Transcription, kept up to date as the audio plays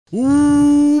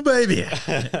Ooh, baby.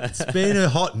 It's been a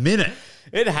hot minute.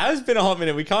 It has been a hot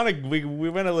minute. We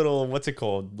went a little, what's it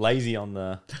called? Lazy on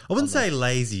the... I wouldn't say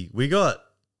lazy. We got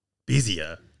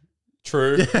busier.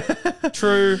 True.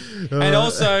 True. And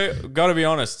also, got to be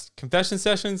honest, confession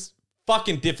sessions,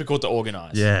 fucking difficult to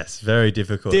organize. Yes, very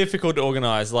difficult. Difficult to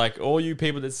organize. Like all you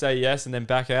people that say yes and then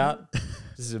back out,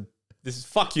 this is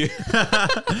fuck you.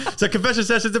 So confession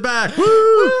sessions are back.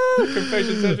 Woo!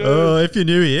 Confession sessions. Oh, if you're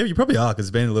new here, you probably are because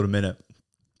it's been a little minute.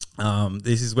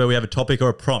 This is where we have a topic or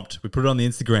a prompt. We put it on the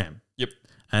Instagram. Yep.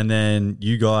 And then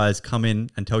you guys come in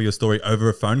and tell your story over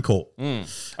a phone call.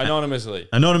 Anonymously.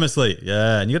 Anonymously,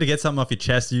 yeah. And you got to get something off your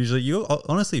chest usually. You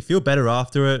honestly feel better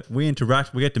after it. We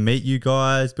interact. We get to meet you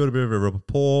guys, build a bit of a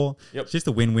rapport. Yep. It's just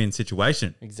a win-win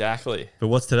situation. Exactly. But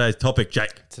what's today's topic,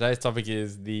 Jake? Today's topic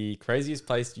is the craziest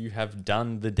place you have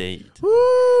done the deed.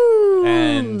 Woo!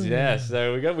 And yeah,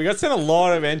 so we got sent a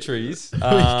lot of entries. We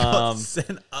got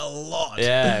sent a lot.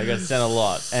 Yeah, we got sent a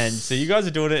lot. And so you guys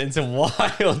are doing it in some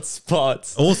wild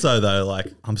spots. Also, though, like,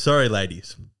 I'm sorry,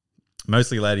 ladies.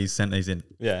 Mostly ladies sent these in.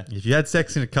 Yeah. If you had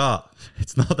sex in a car,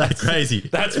 it's not that crazy.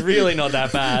 That's really not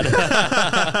that bad.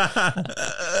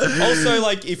 Also,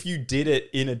 like, if you did it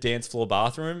in a dance floor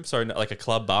bathroom, sorry, like a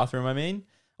club bathroom, I mean.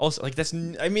 Also, like,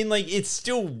 it's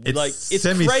still,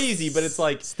 it's crazy, but it's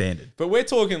like... standard. But we're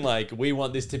talking, like, we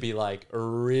want this to be, like,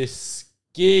 risky.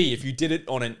 If you did it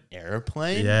on an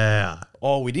airplane. Yeah.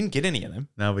 Oh, we didn't get any of them.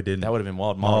 No, we didn't. That would have been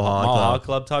wild. Mile High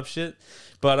Club type shit.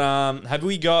 But have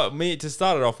we got to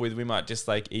start it off with? We might just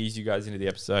like ease you guys into the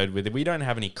episode with. We don't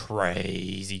have any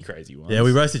crazy ones. Yeah,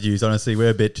 we roasted you. Honestly,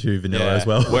 we're a bit too vanilla as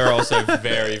well. We're also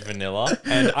very vanilla.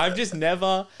 And I've just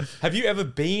never. Have you ever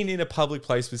been in a public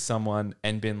place with someone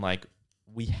and been like,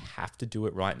 "We have to do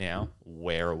it right now.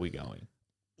 Where are we going?"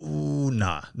 Ooh,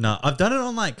 nah. I've done it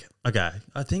on I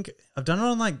think I've done it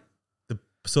on like the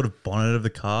sort of bonnet of the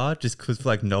car just because for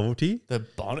like novelty. The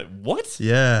bonnet? What?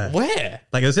 Yeah. Where?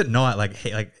 Like it was at night. Like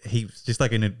he was just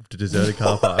like in a deserted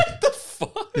car park. What the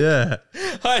fuck? Yeah.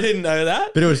 I didn't know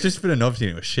that. But it was just for the novelty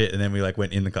and it was shit. And then we like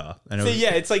went in the car. And it was,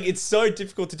 Yeah, it's like it's so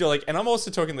difficult to do. Like, and I'm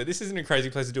also talking that this isn't a crazy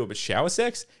place to do it, but shower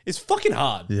sex is fucking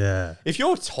hard. Yeah. If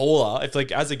you're taller, if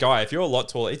like as a guy, if you're a lot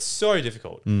taller, it's so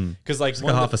difficult because like It's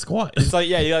like half a squat. It's like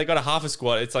you like got a half a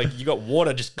squat. It's like you got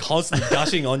water just constantly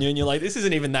gushing on you, and you're like, this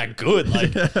isn't even that good.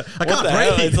 Like, I what can't the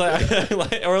hell? breathe. It's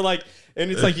like, or like. And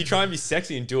it's like you try and be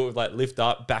sexy and do it with like lift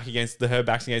up, back against her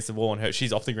back's against the wall, and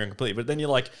she's off the ground completely. But then you're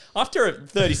like, after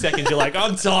 30 seconds, you're like,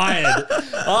 I'm tired.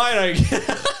 I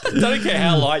don't care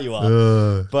how light you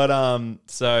are. But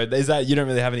so is that you don't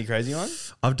really have any crazy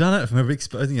ones? I've done it. We're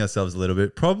exposing ourselves a little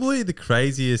bit. Probably the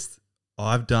craziest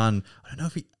I've done. I don't know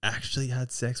if we actually had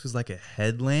sex. Was like a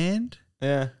headland.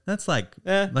 Yeah, That's like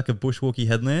Yeah. like a bushwalky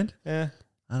headland. yeah.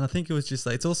 And I think it was just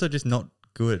like it's also just not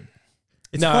good.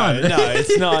 It's No, fun. no,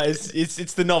 it's not.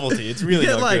 It's the novelty. It's really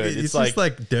Yeah, not like, good. It's just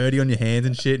like dirty on your hands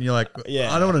and shit, and you're like,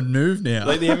 Yeah. I don't want to move now.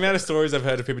 like the amount of stories I've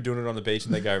heard of people doing it on the beach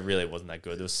and they go, really, it wasn't that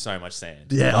good. There was so much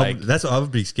sand. yeah, like, that's what I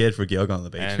would be scared for a girl going on the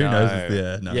beach. I Who knows? know.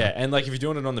 If, no. Yeah, and like if you're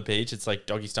doing it on the beach, it's like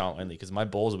doggy style only because my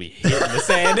balls will be hitting the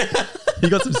sand. You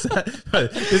got some.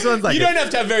 This one's like You don't have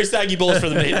to have very saggy balls for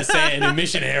them to hit the sand in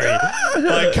missionary.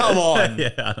 Like, come on.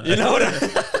 Yeah, I know. You know what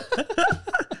I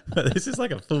This is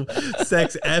like a full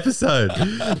sex episode.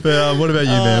 But what about you,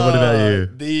 man? What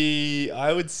about you?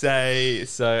 I would say,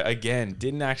 so again,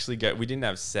 we didn't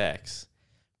have sex,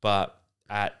 but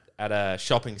at a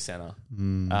shopping center,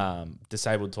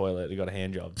 disabled toilet, we got a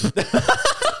hand job.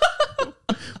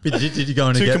 Did you go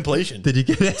in To together? completion. Did you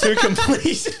get it? To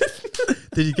completion.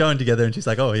 Did you go in together and she's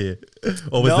like, oh, here?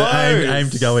 Or was the aim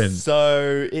to go in?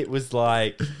 So it was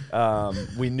like,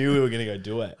 we knew we were going to go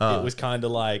do it. Oh. It was kind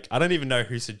of like, I don't even know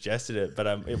who suggested it, but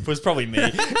it was probably me.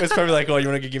 It was probably like, oh, you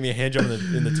want to give me a hand job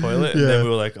in the toilet? And Yeah. then we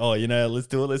were like, oh, let's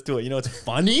do it. You know what's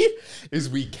funny is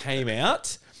we came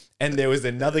out and there was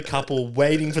another couple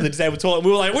waiting for the disabled toilet. And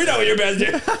we were like, we know what you're about to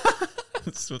do.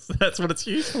 That's what it's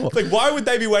used for. Like, why would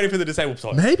they be waiting for the disabled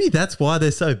toilet? Maybe that's why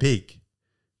they're so big.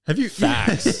 Have you?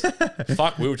 Facts.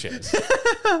 Fuck wheelchairs.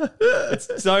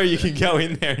 It's so you can go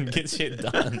in there and get shit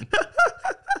done.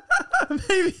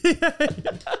 Maybe.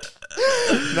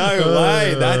 No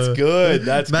way. That's good.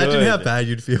 That's Imagine good. how bad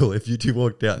you'd feel if you two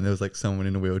walked out and there was like someone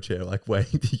in a wheelchair like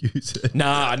waiting to use it. No.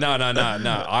 I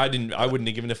wouldn't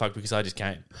have given a fuck because I just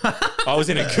came. I was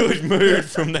in a good mood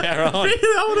from there on. Really?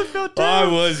 I would have felt I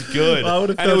terrible. was good. I would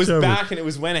have and it felt was terrible. back and it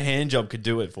was when a hand job could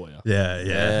do it for you.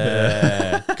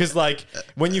 Yeah. Because like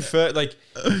when you first like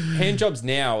hand jobs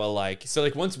now are like so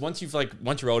like once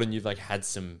you're old and you've like had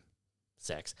some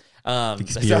sex. So I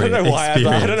don't know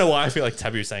why I feel like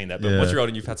taboo saying that, but Yeah. once you're old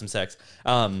and you've had some sex,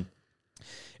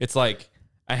 it's like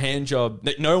a hand job.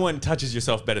 No one touches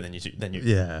yourself better than you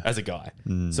Yeah. as a guy.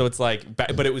 So it's like,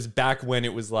 but it was back when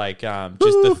it was like just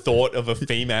the thought of a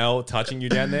female touching you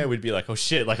down there would be like, oh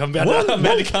shit, like I'm about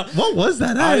to come. What was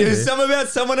that? It was something about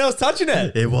someone else touching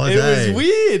it. It was. It was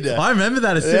weird. I remember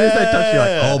that as soon as they touched you,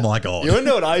 like, oh my god. You wanna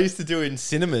know what I used to do in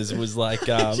cinemas was like,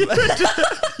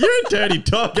 You're a dirty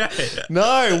dog, eh?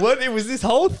 no, what it was this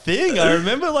whole thing. I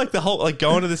remember like the whole like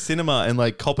going to the cinema and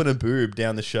like copping a boob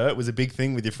down the shirt was a big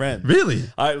thing with your friend. Really?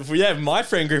 My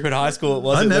friend group at high school it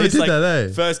was I at never least did like that,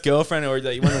 eh? first girlfriend or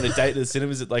like, you went on a date to the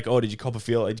cinemas. It like, oh, did you cop a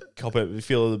feel of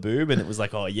the boob? And it was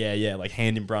like, oh yeah, like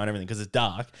hand in bra and everything because it's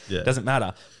dark. Yeah. Doesn't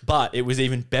matter. But it was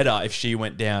even better if she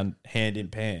went down hand in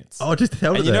pants. Oh, just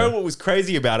held and it you there. know what was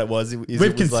crazy about it was With it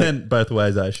was consent like, both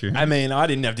ways, I assume. I mean, I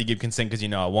didn't have to give consent because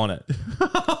I want it.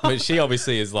 But she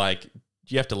obviously is like,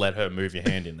 you have to let her move your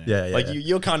hand in there. Yeah. Like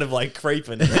you're kind of like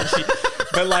creeping. And then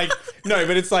but like, no,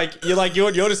 but it's like,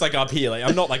 you're just like up here. Like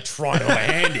I'm not like trying to put my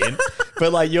hand in,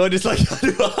 but like you're just like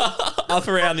up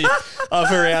around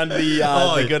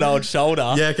the good old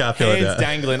shoulder. Yeah, okay, I feel hands like that.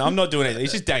 dangling. I'm not doing anything.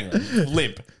 It's just dangling,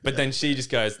 limp. But then she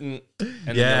just goes, and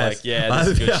then you're like, yeah, this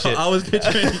is good shit. I was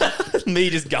picturing.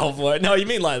 Me just go for it. No, you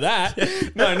mean like that?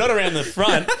 No, not around the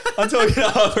front. I'm talking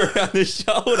up around the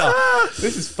shoulder.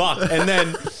 This is fucked.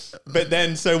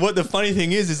 So what the funny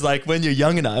thing is like when you're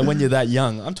young enough and when you're that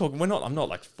young, I'm not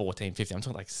like 14, 15. I'm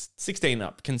talking like 16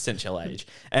 up, consensual age.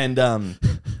 And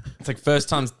it's like first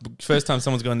time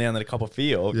someone's gone down that a cop of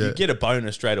feel, you get a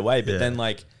boner straight away. But then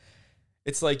like,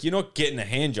 it's like you're not getting a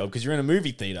hand job because you're in a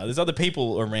movie theater. There's other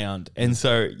people around. And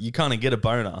so you kind of get a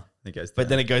boner. But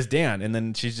then it goes down and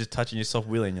then she's just touching your soft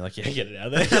willy and you're like, yeah, get it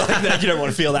out of there. Like that, you don't want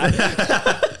to feel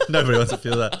that. Nobody wants to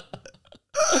feel that.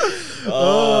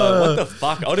 What the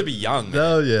fuck? I ought to be young, man.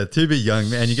 Oh yeah, to be young,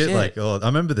 man. You get Shit. like, I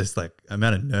remember this like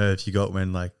amount of nerves you got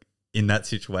when like in that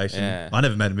situation. Yeah. I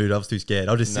never made a move. I was too scared.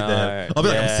 I'll just sit there. I'll be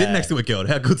like, I'm sitting next to a girl.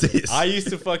 How good's this? I used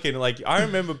to fucking like, I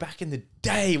remember back in the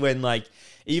day when like,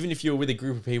 even if you were with a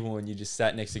group of people and you just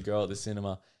sat next to a girl at the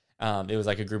cinema, it was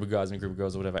like a group of guys and a group of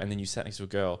girls or whatever, and then you sat next to a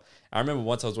girl. I remember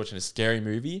once I was watching a scary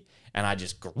movie and I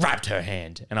just grabbed her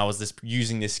hand and I was just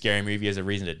using this scary movie as a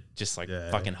reason to just like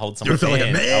fucking hold someone's felt like a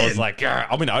hand. man. I was like,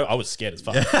 I mean, I was scared as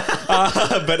fuck.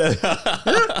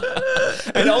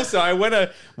 And also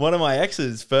one of my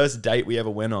ex's first date we ever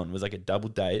went on was like a double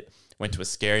date. Went to a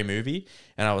scary movie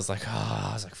and I was like,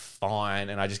 fine.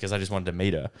 And I just wanted to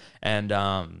meet her.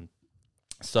 And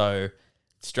so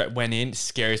straight went in,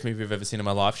 scariest movie I've ever seen in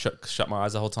my life. Shut my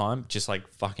eyes the whole time, just like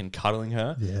fucking cuddling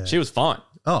her. Yeah. She was fine.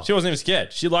 Oh. She wasn't even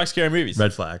scared. She liked scary movies.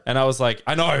 Red flag. And I was like,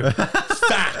 I know.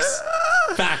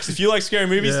 Facts. If you like scary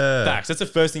movies, facts. That's the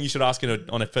first thing you should ask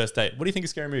on a first date. What do you think of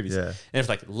scary movies? Yeah. And if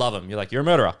like, love them, you're like, you're a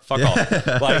murderer. Fuck off.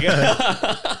 Like,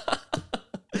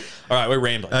 all right, we're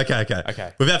rambling.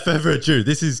 Okay. Without further ado,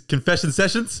 this is Confession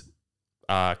Sessions.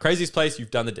 Craziest place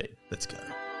you've done the deed. Let's go.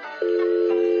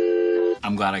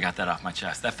 I'm glad I got that off my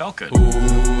chest. That felt good.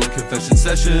 Ooh, confession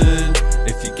session.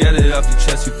 If you get it off your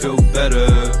chest, you feel better.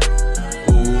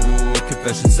 Ooh,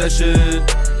 confession session.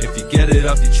 If you get it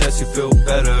off your chest, you feel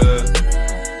better.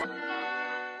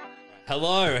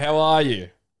 Hello, how are you?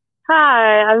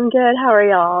 Hi, I'm good. How are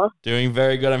y'all? Doing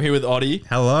very good. I'm here with Oddie.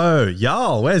 Hello,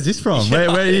 y'all. Where's this from?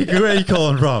 Where are you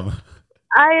calling from?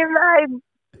 I'm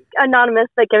anonymous,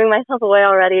 but giving myself away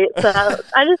already. So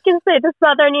I'm just gonna say the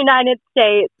Southern United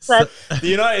States.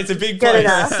 It's a big Good place.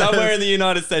 enough. Somewhere in the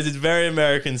United States. It's very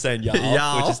American saying y'all,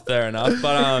 Y'all. which is fair enough.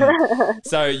 But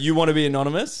so you want to be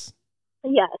anonymous?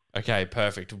 Yes. Okay,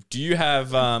 perfect. Do you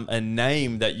have a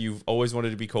name that you've always wanted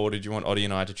to be called, or do you want Oddie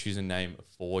and I to choose a name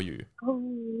for you?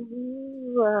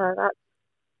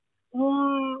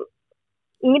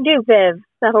 You can do Viv.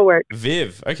 That'll work.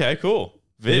 Viv. Okay, cool.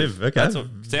 Viv. Okay.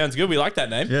 Sounds good. We like that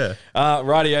name. Yeah.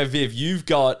 Rightio, Viv, you've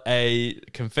got a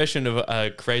confession of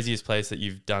a craziest place that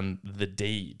you've done the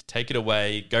deed. Take it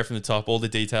away. Go from the top, all the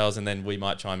details, and then we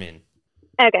might chime in.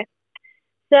 Okay.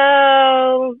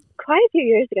 So quite a few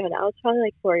years ago now, it's probably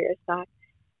like 4 years back.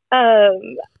 I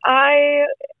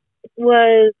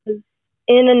was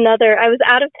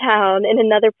out of town in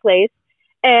another place,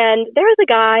 and there was a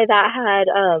guy that had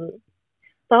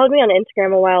followed me on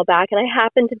Instagram a while back, and I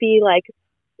happened to be like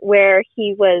where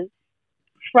he was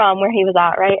from, where he was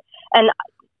at, right? And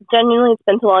genuinely, it's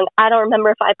been so long. I don't remember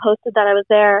if I posted that I was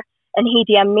there and he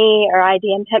DM'd me or I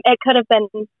DM'd him. It could have been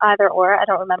either or. I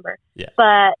don't remember. Yeah.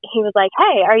 But he was like,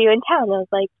 "Hey, are you in town?" And I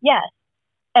was like, "Yes."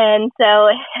 And so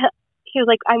he was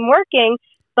like, "I'm working,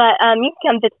 but you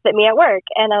can come visit me at work."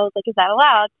 And I was like, "Is that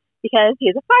allowed?" Because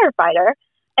he's a firefighter.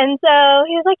 And so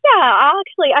he was like, "Yeah, I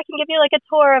can give you like a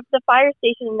tour of the fire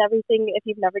station and everything if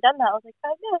you've never done that." I was like,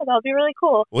 "Oh, yeah, that would be really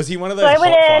cool." Was he one of those So I hot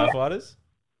went in. firefighters?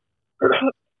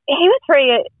 he was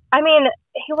pretty. I mean,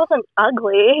 he wasn't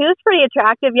ugly. He was pretty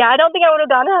attractive. Yeah, I don't think I would have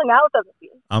gone and hung out with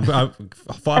him.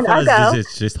 Firefighters is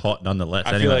just hot nonetheless.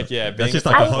 I feel anyway. like, yeah, that's being just a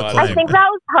like a firefighter- hot I claim. think that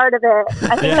was part of it.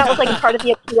 I think that was like part of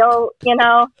the appeal, you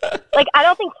know? Like, I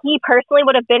don't think he personally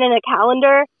would have been in a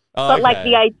calendar, Oh, but like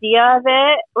okay. the idea of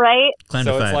it, right? Claim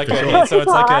So to it's fame, like for a, sure. so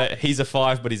it's like a he's a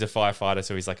 5, but he's a firefighter,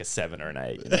 so he's like a 7 or an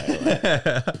 8. You know,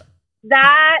 like-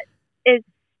 That is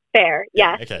fair,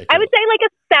 yes. Okay, I cool. would say like a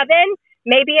 7,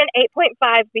 maybe an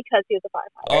 8.5 because he was a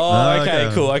firefighter. Oh, okay,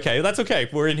 Okay. cool. Okay, that's okay.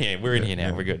 We're in here. We're in here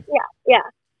now. We're good. Yeah.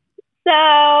 So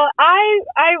I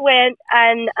went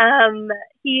and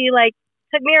he like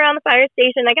took me around the fire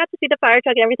station. I got to see the fire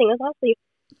truck and everything. It was honestly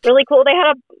really cool. They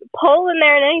had a pole in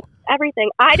there and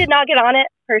everything. I did not get on it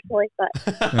personally, but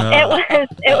it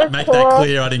was Make cool. that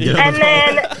clear. I didn't get on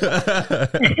And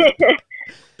the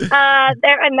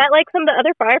there I met like some of the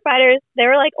other firefighters. They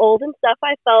were like old and stuff.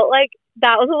 I felt like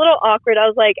that was a little awkward. I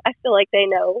was like, I feel like they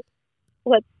know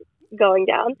what's going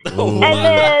down. Ooh. And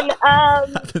then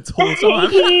Happens all the time.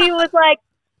 he was like,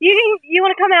 you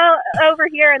want to come out over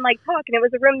here and like talk? And it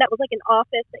was a room that was like an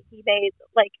office that he made,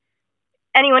 like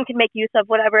anyone could make use of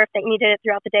whatever if they needed it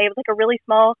throughout the day. It was like a really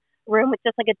small room with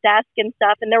just like a desk and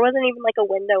stuff, and there wasn't even like a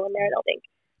window in there, I don't think.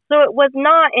 So it was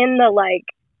not in the like,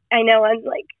 I know on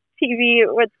like TV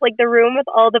where it's like the room with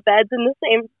all the beds in the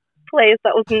same place.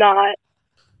 That was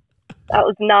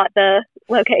not the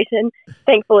location,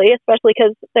 thankfully, especially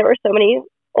because there were so many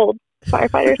old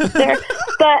firefighters there.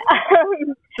 But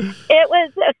it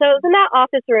was in that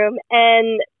office room,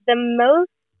 and the most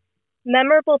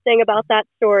memorable thing about that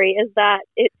story is that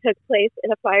it took place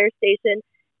in a fire station.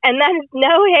 And that's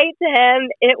no hate to him.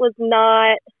 It was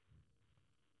not.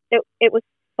 It was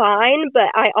fine, but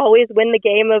I always win the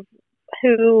game of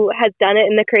who has done it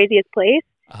in the craziest place.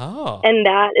 Oh. And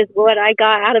that is what I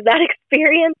got out of that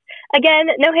experience. Again,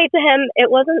 no hate to him.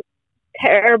 It wasn't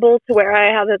terrible to where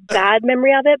I have a bad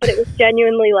memory of it, but it was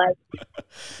genuinely like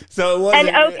So it was an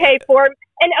okay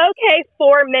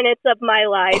 4 minutes of my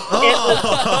life. It was,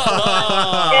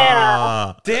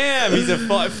 yeah. Damn, he's a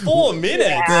 4 minutes.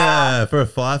 Yeah, for a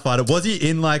firefighter. Was he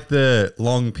in like the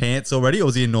long pants already, or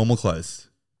was he in normal clothes?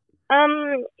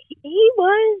 He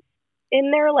was in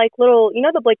their like little, you know,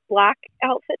 the like black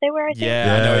outfit they wear. I think? Yeah, I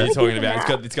know what Yeah. you're talking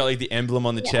about. It's got like the emblem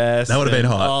on the chest. That would have been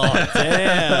hot. Oh,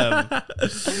 damn.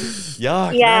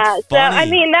 Yuck. Yeah, that's so I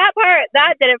funny. mean that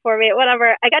did it for me.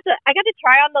 Whatever. I got to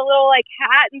try on the little like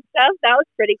hat and stuff. That was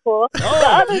pretty cool. But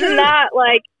other than that,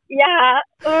 like, yeah,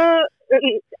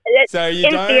 So you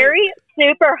in don't. theory,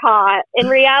 super hot. In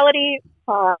reality,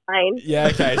 fine. Yeah.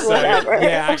 Okay. So Whatever.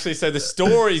 yeah, actually, so the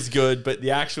story's good, but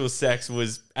the actual sex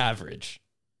was average.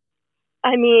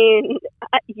 I mean,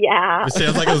 yeah. It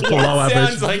sounds like it was below average.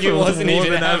 Sounds like it wasn't More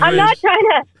even than average. I'm not trying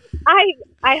to.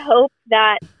 I hope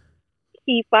that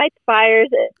he fights fires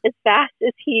as fast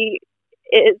as he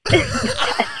is in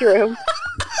the bedroom.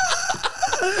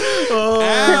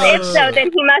 Oh. If so,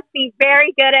 then he must be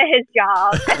very good at his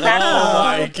job. And that's Oh all.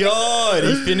 my god,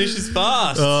 he finishes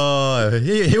fast. Oh,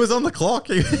 he was on the clock.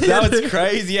 That was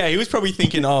crazy. Yeah, he was probably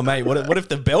thinking, "Oh, mate, what if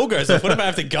the bell goes off? What if I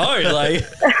have to go?" Like,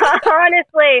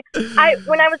 Honestly,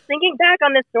 when I was thinking back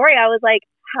on this story, I was like,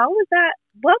 how was that?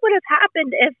 What would have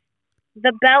happened if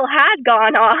the bell had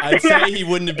gone off? I'd say he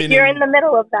wouldn't have been. You're in the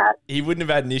middle of that. He wouldn't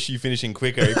have had an issue finishing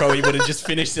quicker. He probably would have just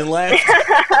finished and left.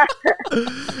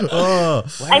 Oh,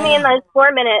 I mean, those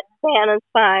 4 minute span is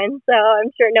fine, so I'm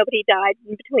sure nobody died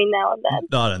in between now and then.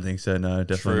 no, I don't think so. No,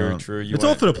 definitely True, not. true, you It's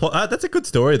all won't. for the plot. That's a good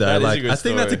story, though. That is a Like, good I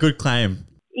think that's a story. good claim.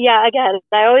 Yeah, again,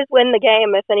 I always win the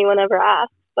game if anyone ever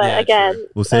asks. But Yeah, again, true.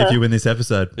 We'll see if you win this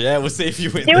episode. Yeah, we'll see if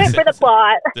you win. do this it for the episode.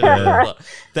 plot. Yeah.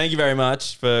 Thank you very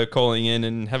much for calling in,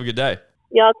 and have a good day.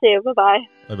 Y'all too. Bye bye.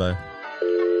 Bye bye.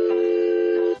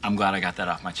 I'm glad I got that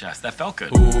off my chest. That felt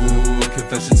good. Ooh,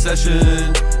 confession session.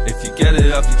 If you get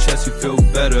it off your chest, you feel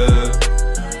better.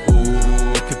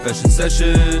 Ooh, confession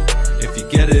session. If you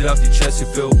get it off your chest, you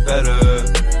feel better.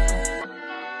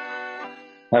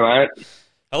 Hey, mate.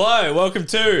 Hello, welcome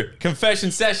to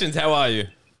Confession Sessions. How are you?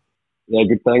 Yeah,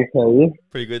 good, thanks. How are you?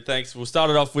 Pretty good, thanks. We'll start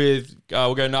it off with,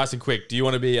 we'll go nice and quick. Do you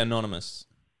want to be anonymous?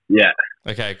 Yeah.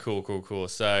 Okay, cool.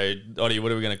 So, Oddie,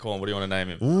 what are we going to call him? What do you want to name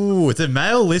him? Ooh, it's a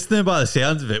male listener by the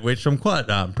sounds of it, which I'm quite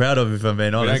proud of, if I'm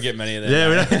being We honest. don't get many of them. Yeah,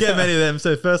 we mate. don't get many of them.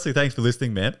 So, firstly, thanks for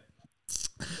listening, man.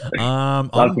 Glad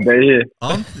to be here.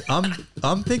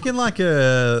 I'm thinking like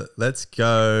let's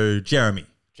go Jeremy.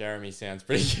 Jeremy sounds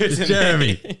pretty good to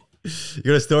Jeremy. me. You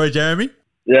got a story, Jeremy?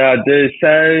 Yeah, I do.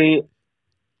 So,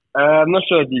 I'm not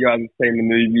sure if you guys have seen the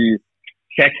movie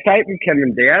Sex Tape with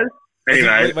Cameron Diaz.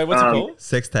 Anyway, Wait, what's it called?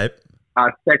 Sex tape.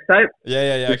 Sex Tape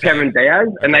Yeah, with okay. Cameron Diaz.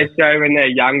 And they show when they're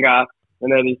younger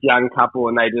and they're this young couple,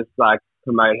 and they just like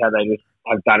promote how they just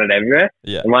have done it everywhere.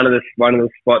 Yeah. And one of the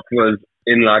spots was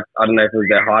in like, I don't know if it was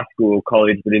their high school or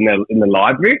college, but in the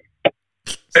library.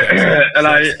 and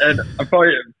I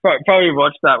probably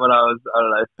watched that when I was, I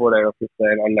don't know, 14 or 15.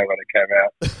 I don't know when it came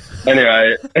out.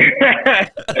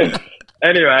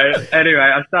 Anyway,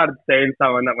 I started seeing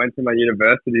someone that went to my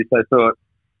university, so I thought,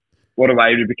 what a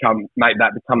way to make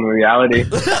that become a reality.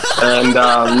 And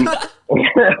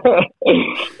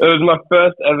it was my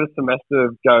first ever semester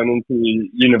of going into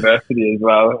university as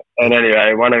well. And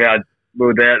anyway, we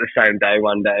were there at the same day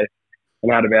one day,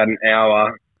 and had about an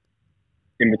hour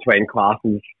in between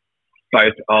classes,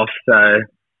 both off. So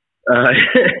I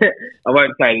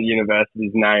won't say the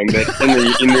university's name, but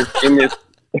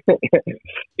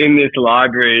in this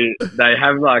library, they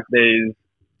have like these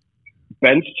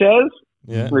bench chairs,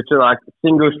 which are like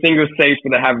single seats,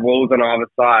 but they have walls on either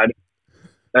side.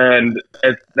 And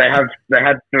they had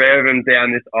three of them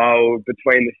down this aisle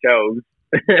between the shelves,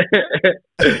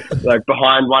 like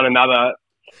behind one another.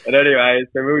 And anyway,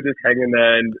 so we were just hanging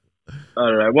there, and I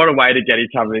don't know, what a way to get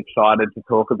each other excited to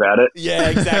talk about it. Yeah,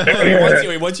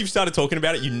 exactly. Once you've started talking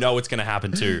about it, you know it's going to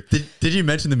happen too. Did you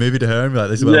mention the movie to her and be like,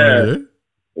 this is what I'm going to do?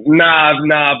 Nah,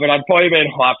 but I've probably been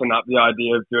hyping up the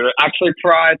idea of doing it. Actually,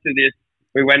 prior to this,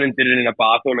 we went and did it in a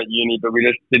bathroom at uni, but we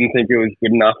just didn't think it was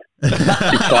good enough,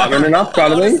 excitement enough,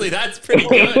 kind of thing. Honestly, that's pretty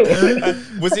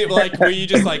good. Was it like, were you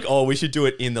just like, oh, we should do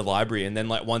it in the library, and then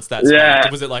like once that's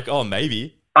was it like, oh,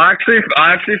 maybe? I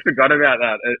actually forgot about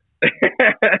that.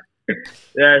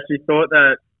 Yeah, she thought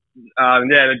that,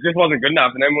 it just wasn't good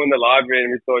enough, and then we were in the library,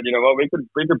 and we thought, you know what, we could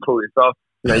pull this off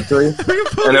eventually,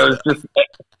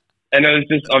 and it was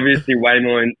just obviously way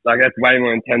more that's way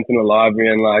more intense in the library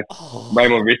and like way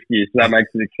more risky, so that makes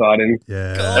it exciting.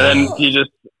 Yeah. And then you just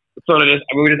we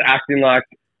were just acting like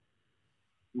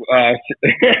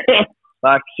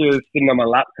like she was sitting on my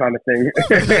lap kind of thing.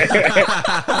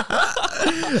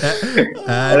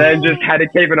 And then just had to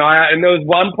keep an eye out. And there was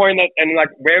one point and like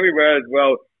where we were as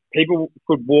well, people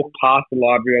could walk past the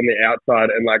library on the outside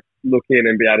and like look in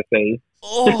and be able to see.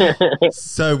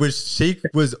 So she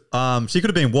could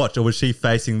have been watched, or was she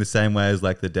facing the same way as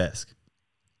like the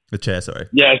chair? Sorry.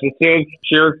 Yeah, so she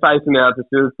was facing out. So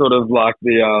she was sort of like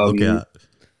the look out.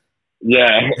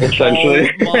 Yeah,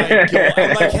 essentially. Oh my god!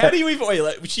 I'm like, how do you even?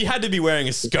 Like, she had to be wearing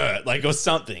a skirt, like, or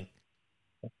something.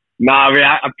 Nah,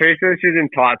 I'm pretty sure she was in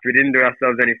tights. We didn't do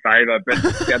ourselves any favour, but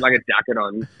she had like a jacket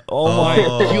on. Oh my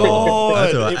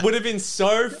god! Right. It would have been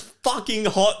so fucking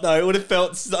hot though. It would have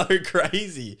felt so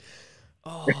crazy.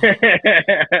 Oh.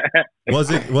 Was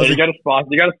it? You got to spice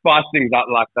things up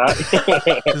like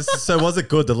that. So was it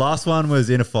good? The last one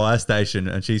was in a fire station,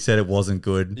 and she said it wasn't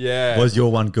good. Yeah. Was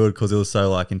your one good because it was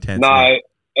so like intense? No, it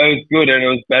was good, and it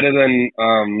was better than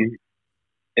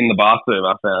in the bathroom.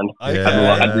 I found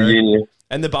at the uni.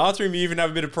 And the bathroom, you even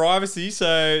have a bit of privacy,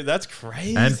 so that's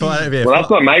crazy. And that's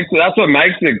what makes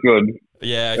it good.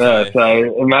 Yeah, okay. So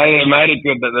it made it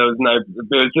good that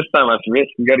there was just so much risk.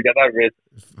 You got to get that risk.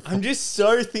 I'm just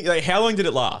so thinking, like, how long did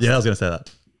it last? Yeah, I was going to say that.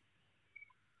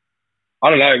 I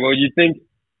don't know. Well, you think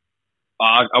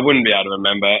I wouldn't be able to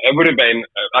remember. It would have been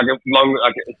like a long.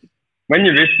 Like when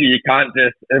you're risky, you can't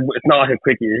just. It's not like a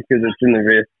quickie because it's in the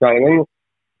wrist kind of thing.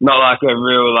 Not like a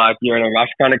real like you're in a rush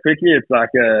kind of quickie. It's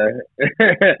like a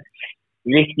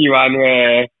risky one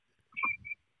where.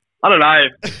 I don't know.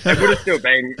 It would have still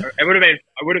been. It would have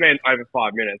been over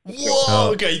 5 minutes. Whoa,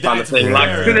 okay, kind of thing.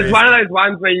 Like, because it's one of those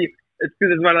ones where you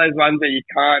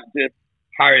can't just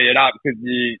hurry it up because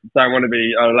you don't want to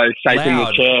be, I don't know, shaking loud.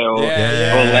 The chair or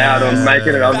Yeah. loud or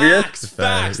making it obvious.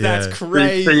 Facts. Yeah. That's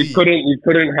crazy. So you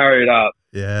couldn't hurry it up.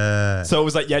 Yeah. So it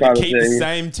was like you had to keep the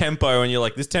same tempo, and you're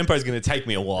like, this tempo is going to take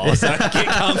me a while, so I can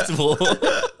get comfortable.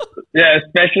 Yeah,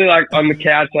 especially like on the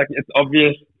couch, like it's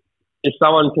obvious. If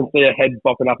someone can see a head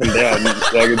bopping up and down,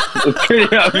 like it's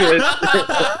pretty obvious.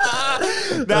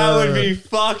 That would be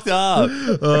fucked up.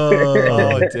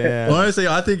 Oh damn. Honestly,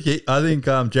 I think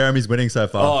Jeremy's winning so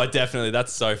far. Oh, definitely.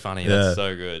 That's so funny. Yeah. That's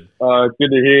so good. Oh,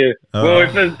 good to hear. Well,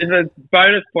 if there's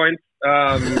bonus points,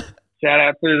 shout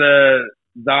out to the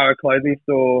Zara clothing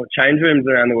store change rooms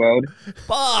around the world.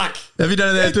 Fuck. Have you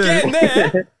done that too? Getting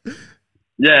there.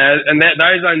 Yeah, and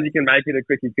those ones you can make it a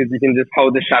quickie because you can just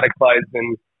hold the shutter closed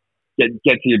and get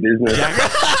to your business. That's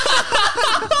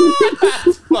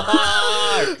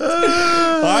fucked.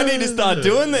 I need to start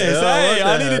doing this.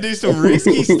 I need to do some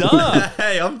risky stuff.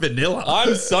 Hey, I'm vanilla.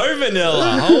 I'm so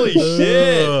vanilla. Holy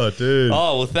shit. Oh, dude.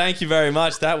 Oh, well, thank you very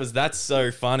much. That's so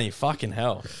funny. Fucking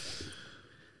hell.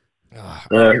 No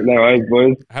worries,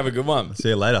 boys. Have a good one. See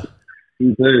you later.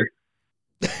 You too.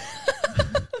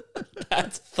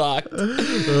 That's fucked.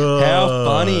 Oh, How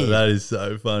funny. That is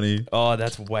so funny. Oh,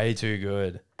 that's way too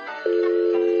good.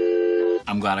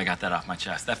 I'm glad I got that off my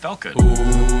chest. That felt good.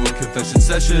 Ooh, confession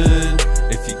session.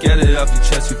 If you get it off your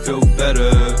chest, you feel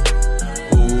better.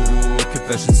 Ooh,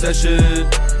 confession session.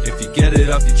 If you get it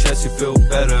off your chest, you feel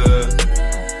better.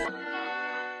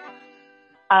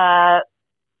 I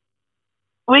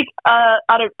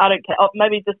don't care. Oh,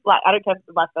 maybe just like I don't care if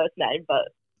it's my first name,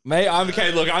 but Mate, I'm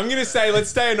okay. Look, I'm gonna say let's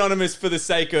stay anonymous for the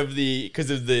sake of because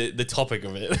of the topic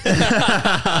of it.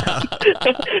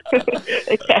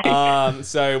 okay.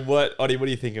 So what, Oddie? What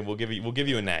are you thinking? We'll give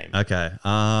you a name. Okay.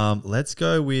 Let's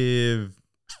go with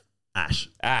Ash.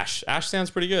 Ash. Ash sounds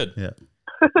pretty good. Yeah.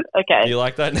 Okay. Do you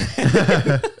like that name?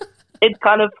 It's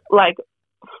kind of like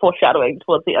foreshadowing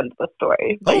towards the end of the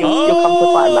story. But you'll come to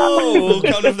find that. We'll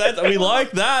come to that. We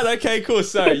like that. Okay, cool.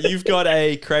 So you've got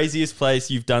a craziest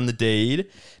place. You've done the deed.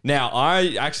 Now,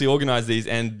 I actually organised these,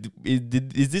 and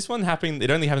is this one happening? It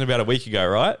only happened about a week ago,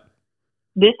 right?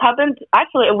 This happened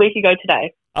actually a week ago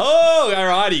today. Oh,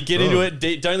 alrighty. Get into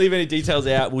it. Don't leave any details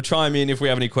out. We'll chime in if we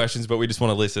have any questions, but we just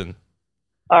want to listen.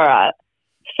 All right.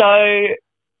 So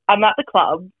I'm at the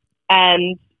club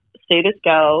and see this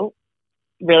girl,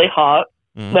 really hot.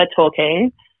 Mm. We're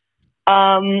talking.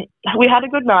 We had a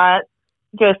good night.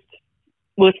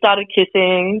 We started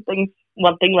kissing.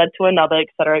 One thing led to another,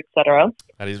 etc., etc.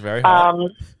 That is very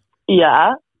hot.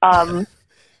 Yeah.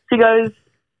 She goes,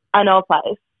 I know a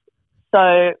place. So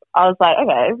I was like,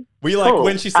 okay. Were you like, cool.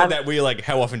 when she said that, were you like,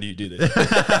 how often do you do this?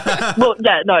 Well,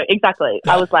 yeah, no, exactly.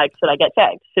 I was like, should I get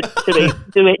checked?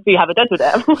 Do you have a dental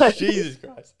dam? Jesus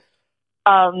Christ.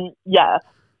 Yeah.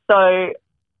 So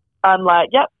I'm like,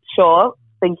 yep, sure.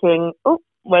 Thinking, oh,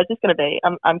 where's this going to be?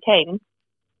 I'm keen.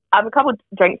 I'm a couple of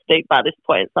drinks deep by this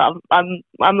point, so I'm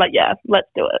like, yeah, let's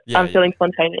do it. Yeah, I'm feeling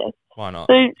spontaneous. Why not?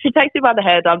 So she takes me by the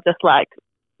hand. I'm just like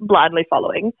blindly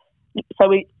following. So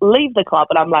we leave the club,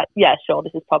 and I'm like, yeah, sure,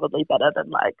 this is probably better than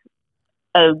like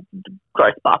a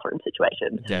gross bathroom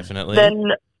situation. Definitely.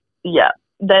 Then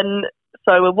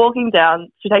so we're walking down.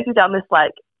 She takes me down this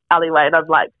like alleyway, and I'm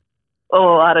like,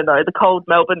 oh, I don't know. The cold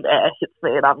Melbourne air hits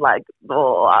me, and I'm like,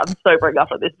 oh, I'm sobering up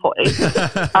at this point.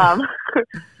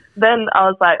 Then I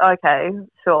was like, okay,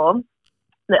 sure.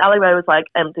 The alleyway was like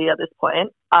empty at this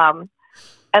point. And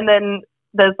then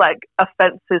there's like a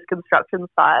fences construction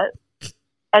site,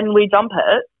 and we jump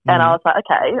it. And I was like,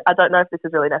 okay, I don't know if this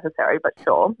is really necessary, but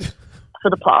sure, for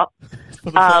the plot.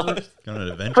 Going on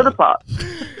an adventure. For the plot.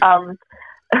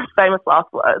 Famous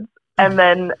last words. And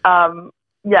then,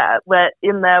 yeah, we're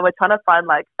in there. We're trying to find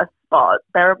like a spot.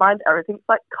 Bear in mind, everything's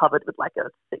like covered with like a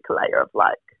thick layer of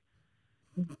like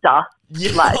dust.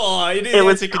 Yeah, Like, it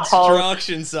was a cold.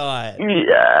 construction site.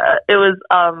 Yeah, it was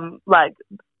like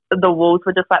the walls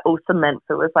were just like all cement,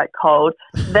 so it was like cold.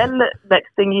 Then the next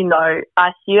thing you know,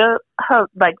 I hear her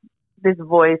like this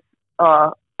voice.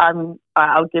 I'll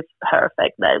give her a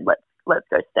fake name. Let's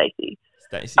go, Stacey.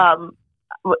 Stacey.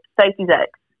 Stacey's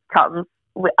ex comes.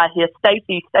 I hear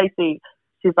Stacey.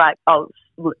 She's like, oh,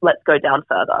 let's go down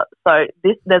further. So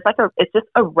there's like it's just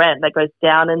a ramp that goes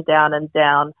down and down and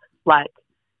down, like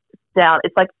down.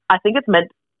 It's like, I think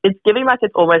it's giving like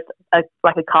it's almost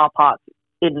like a car park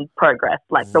in progress,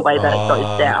 like the way that it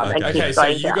goes down and keeps so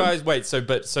going you down. guys wait. So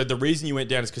the reason you went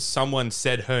down is because someone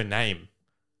said her name.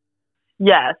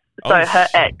 Yes. So her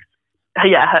ex.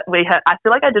 Yeah. I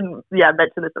feel like I didn't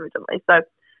mention this originally. So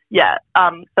yeah.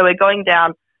 So we're going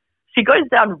down. She goes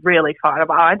down really far.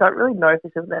 I don't really know if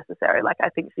this is necessary. Like, I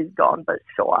think she's gone, but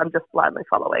sure, I'm just blindly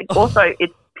following. Also,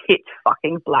 it's pitch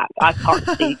fucking black. I can't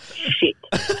see shit.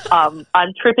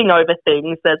 I'm tripping over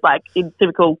things. There's like, in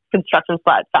typical construction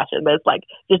site fashion, there's like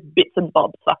just bits and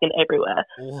bobs fucking everywhere.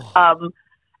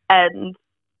 And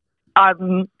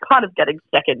I'm kind of getting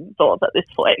second thoughts at this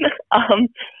point.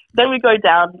 Then we go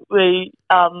down. We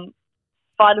find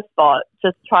a spot.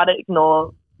 Just try to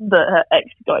ignore her ex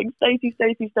going, Stacey.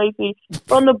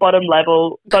 We're on the bottom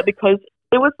level, but because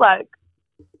it was like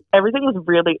everything was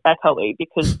really echoey,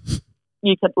 because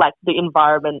you could like the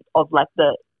environment of like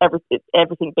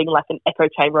everything being like an echo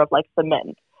chamber of like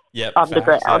cement. Yep,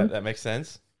 underground. Yeah, that makes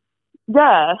sense.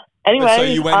 Yeah. Anyway, so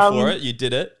you went for it. You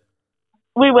did it.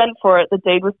 We went for it. The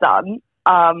deed was done.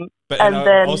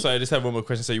 Then also, I just have one more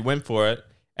question. So you went for it,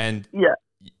 and yeah.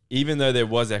 Even though there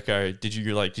was echo, did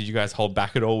you guys hold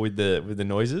back at all with the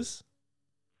noises?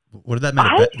 What did that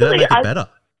make it better?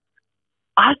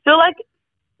 I feel like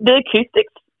the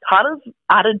acoustics kind of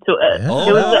added to it. Yeah.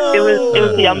 It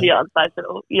was the ambiance, I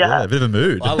feel. Yeah. A bit of a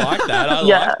mood. I like that. I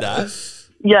like that.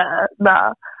 Yeah,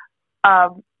 nah.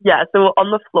 Yeah, so we're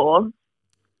on the floor.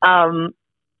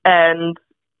 And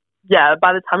yeah,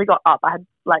 by the time we got up, I had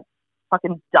like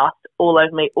fucking dust all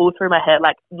over me, all through my hair.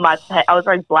 Like I was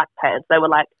wearing black pants. They were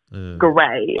like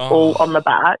grey, all on the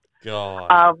back.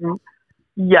 God.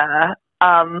 Yeah.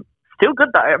 Still good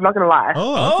though. I'm not gonna lie.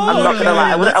 I'm not gonna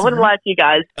lie. I wouldn't lie to you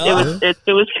guys. It was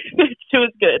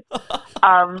good.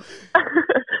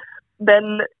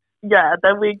 Then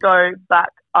we go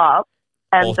back up,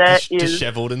 and there is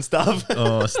dishevelled and stuff.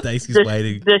 Oh, Stacey's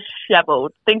waiting.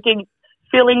 Dishevelled,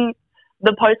 feeling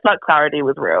the post-nut clarity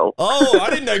was real. Oh, I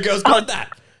didn't know girls got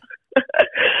that.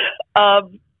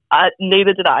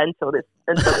 Neither did I until this.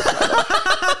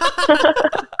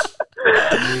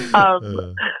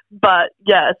 But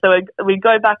yeah, so we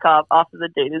go back up after the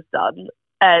deed is done,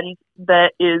 and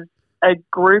there is a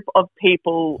group of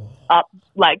people up,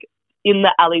 like in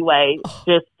the alleyway,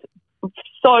 just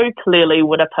so clearly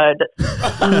would have heard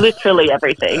literally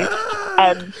everything.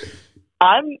 And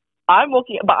I'm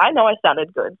walking, but I know I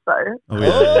sounded good, so. We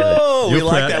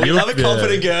like that. We love a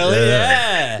confident girl.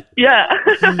 Yeah. Yeah.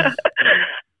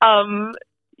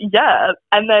 Yeah,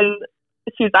 and then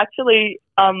she's actually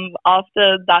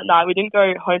after that night, we didn't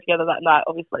go home together that night,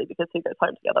 obviously, because who goes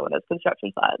home together when there's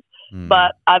construction sites.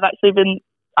 But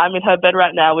I'm in her bed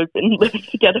right now. We've been living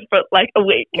together for like a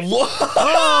week.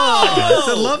 Oh, it's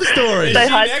a love story. Say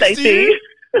hi, Stacey.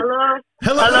 Hello.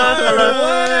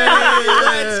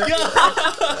 Let's go.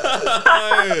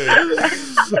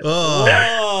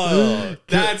 Oh,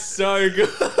 that's so good.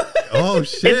 Oh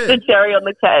shit! It's the cherry on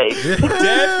the cake.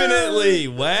 Definitely.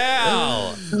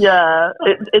 Wow. Yeah,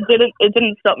 it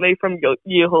didn't stop me from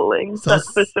U-hauling.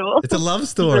 That's for sure. It's a love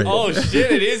story. Oh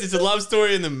shit! It is. It's a love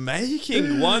story in the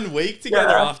making. 1 week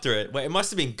together after it. Wait, it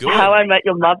must have been good. How I Met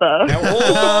Your Mother.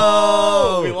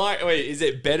 Wait, is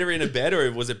it better in a bed or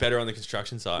was it better on the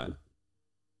construction site?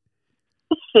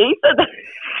 She said that.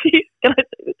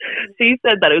 She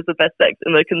said that it was the best sex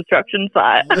in the construction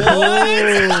site.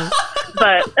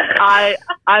 But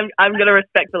I'm going to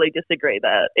respectfully disagree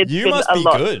there. You must be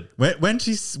good. When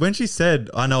she said,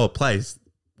 "I know a place,"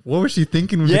 what was she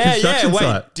thinking with the construction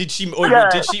site? Did she?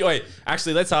 Wait,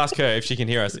 actually, let's ask her if she can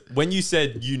hear us. When you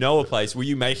said you know a place, were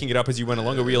you making it up as you went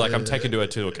along, or were you like, "I'm taking her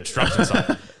to a construction site"?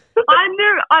 I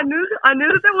knew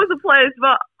that there was a place,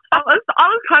 but I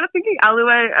was kind of thinking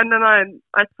alleyway, and then I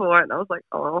saw it, and I was like,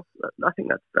 oh, I think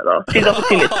that's better. She's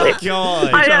opportunistic.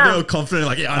 God, I am real confident.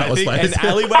 Like, I know a place. An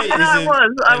alleyway isn't. I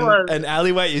was. An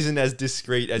alleyway isn't as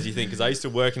discreet as you think. Because I used to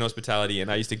work in hospitality,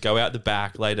 and I used to go out the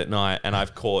back late at night, and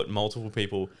I've caught multiple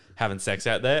people having sex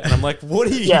out there, and I'm like, what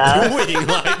are you doing?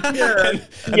 Like,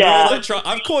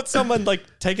 I've caught someone like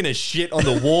taking a shit on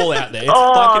the wall out there. It's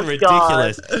fucking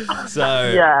ridiculous. So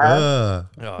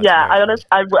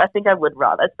I think I would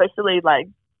rather, especially like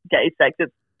gay sex. How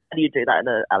do you do that in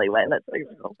an alleyway? That's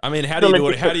real. I mean, how do you do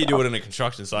it? How do you do it in a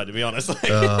construction site? To be honest, I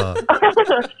think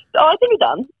it's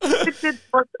done. It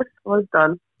was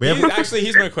done. Actually,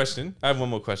 here's my question. I have one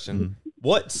more question.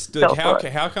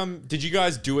 How come did you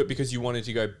guys do it because you wanted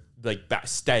to go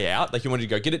stay out? Like you wanted to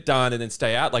go get it done and then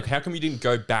stay out? Like how come you didn't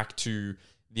go back to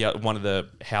one of the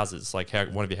houses? Like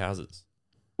one of your houses?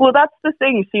 Well, that's the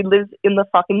thing. She lives in the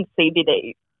fucking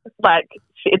CBD. Like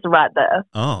it's right there.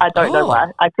 Oh. I don't know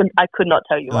why. I could not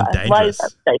tell you why. Dangerous. Why is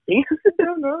that, Stacey? I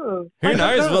don't know. Who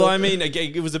knows? Well, I mean,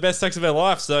 it was the best sex of her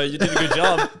life, so you did a good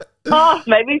job.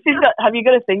 Maybe she's got. Have you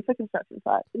got a thing for construction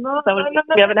sites? No.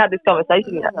 We haven't had this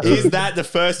conversation yet. Is that the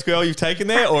first girl you've taken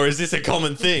there, or is this a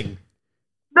common thing?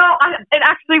 No, it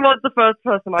actually was the first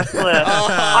person, I swear.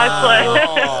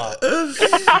 I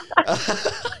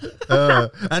swear.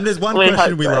 And there's one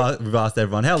question we've asked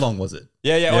everyone. How long was it?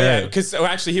 Yeah. Because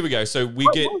actually, here we go. So we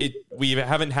get it. We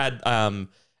haven't had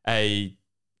a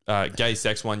gay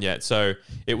sex one yet. So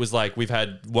it was like we've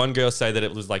had one girl say that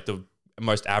it was like the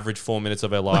most average 4 minutes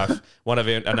of her life.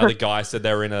 Another guy said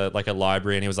they were in a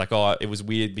library, and he was like, "Oh, it was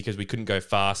weird because we couldn't go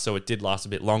fast, so it did last a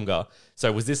bit longer."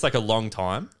 So was this like a long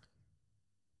time?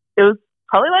 It was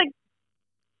probably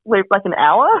like an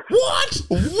hour. What?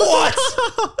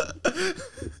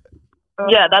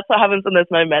 Yeah, that's what happens when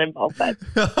there's no men involved.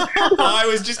 I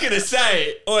was just going to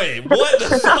say, oi, what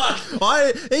the fuck?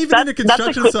 Even in a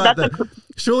construction site,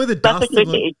 surely the dust... That's a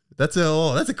quickie.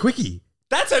 That's a quickie.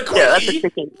 That's a quickie? Yeah, that's a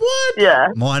quickie. What? Yeah.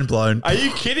 Mind blown. Are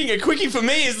you kidding? A quickie for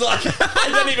me is like, I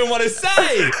don't even want to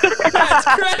say. That's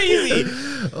crazy.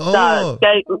 No,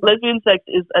 lesbian sex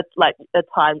is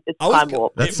time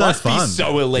warp. That's it must fun. be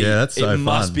so elite. Yeah, that's so fun. It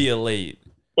must be elite.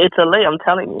 It's elite, I'm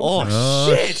telling you. Oh,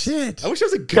 shit. I wish I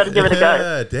was a good... Gotta give it a go.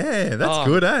 Yeah, damn, that's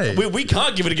good, eh? We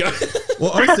can't give it a go.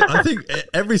 Well, honestly, I think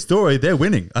every story, they're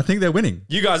winning. I think they're winning.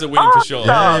 You guys are winning for sure.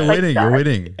 Yeah, you're winning. So. You're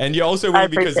winning. And you're also winning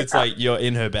because it's like you're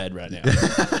in her bed right now.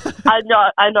 I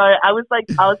know. I was like,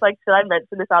 should I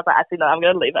mention this? I was like, actually, no, I'm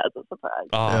going to leave it as a surprise.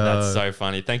 Oh, that's so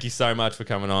funny. Thank you so much for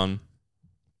coming on.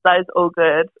 That is all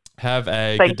good. Have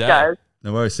a Thanks, good day. guys.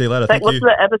 No worries. See you later. Thank What's you.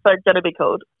 the episode going to be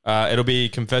called? It'll be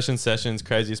Confession Sessions,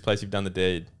 Craziest Place You've Done the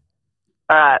Deed.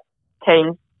 All right,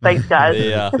 team. Thanks, guys.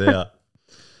 Yeah. Yeah.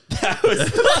 That was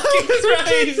fucking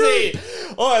crazy.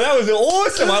 Oh, that was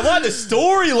awesome. I like the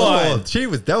storyline. Oh, she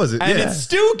was. That was it. And Yeah. it's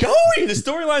still going. The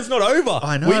storyline's not over.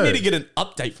 I know. We need to get an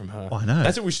update from her. I know.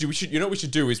 That's what we should do. You know what we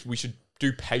should do is we should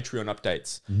do Patreon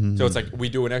updates. Mm-hmm. So it's like we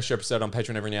do an extra episode on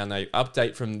Patreon every now and then.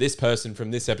 Update from this person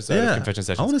from this episode of Confession I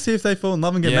Sessions. want to see if they fall in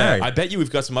love and get Yeah, married. I bet you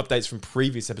we've got some updates from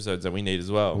previous episodes that we need as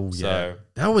well. Oh, So, yeah.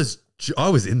 That was. I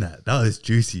was in that. That was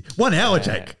juicy. 1 hour,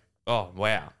 Jake. oh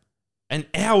wow, an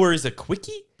hour is a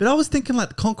quickie. But I was thinking like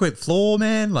the concrete floor,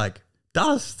 man, like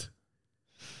dust.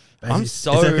 I'm It's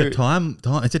so- like a time.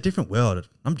 It's a different world.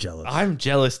 I'm jealous. I'm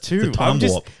jealous too. It's a time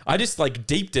warp. I just like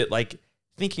deeped it, like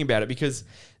thinking about it, because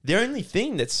the only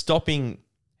thing that's stopping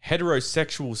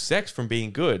heterosexual sex from being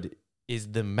good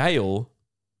is the male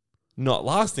not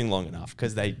lasting long enough,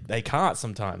 because they can't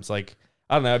sometimes. Like,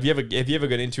 I don't know. Have you ever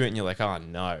got into it and you're like, oh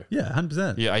no. Yeah,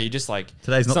 100%. Yeah, are you just like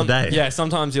Today's not the day. Yeah,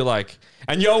 sometimes you're like,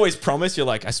 and you always promise, you're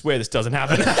like, I swear this doesn't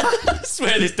happen. I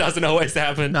swear this doesn't always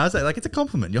happen. No, it's like it's a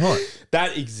compliment. You're hot.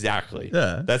 That exactly.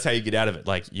 Yeah. That's how you get out of it.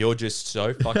 Like, you're just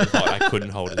so fucking hot, I couldn't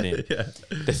hold it in. Yeah.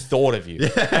 The thought of you.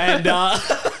 And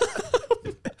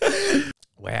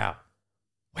wow.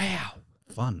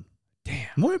 Fun. Damn.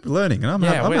 More learning, and I'm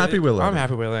happy we're learning. I'm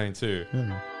happy we're learning too.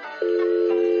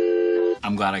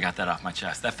 I'm glad I got that off my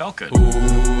chest. That felt good.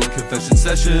 Ooh, confession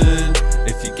session.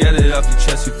 If you get it off your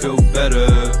chest, you feel better.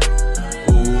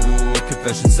 Ooh,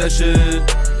 confession session.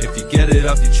 If you get it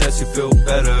off your chest, you feel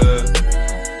better.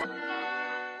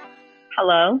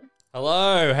 Hello.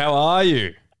 Hello, how are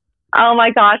you? Oh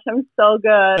my gosh, I'm so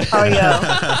good. How are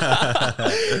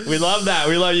you? We love that.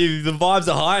 We love you. The vibes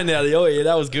are high now.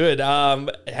 That was good.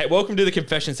 Hey, welcome to the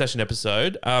confession session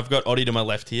episode. I've got Oddie to my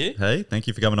left here. Hey, thank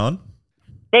you for coming on.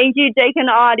 Thank you, Jake and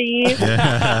Audie.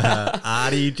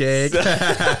 Artie, Jake.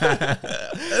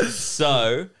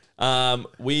 So,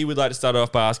 we would like to start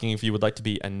off by asking if you would like to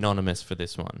be anonymous for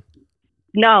this one.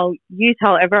 No, you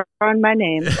tell everyone my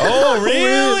name. Oh,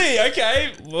 really?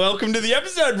 Okay. Welcome to the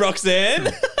episode,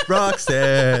 Roxanne.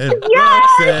 Roxanne.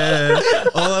 Roxanne.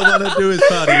 All I want to do is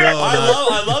party all night.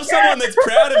 I love someone that's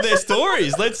proud of their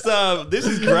stories. This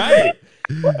is great.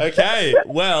 Okay,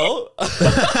 well.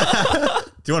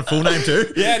 Do you want full name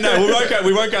too? Yeah, no,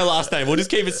 we won't go last name. We'll just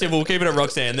keep it simple. We'll keep it at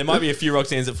Roxanne. There might be a few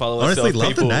Roxannes that follow us. Honestly, so love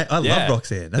people, the name. I love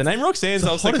Roxanne. The name Roxanne's the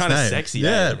also hottest kind of name. sexy.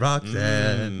 Yeah, eh?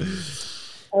 Roxanne.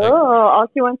 Oh, all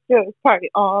she wants to do is party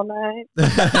all night.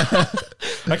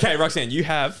 Okay, Roxanne, you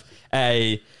have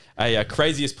a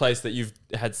craziest place that you've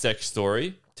had sex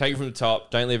story. Take it from the top.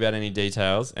 Don't leave out any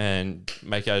details, and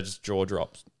make our just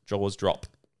jaws drop.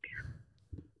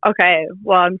 Okay,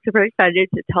 well, I'm super excited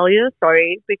to tell you the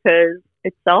story because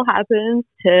it so happens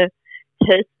to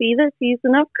be the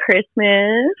season of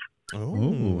Christmas.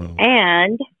 Ooh.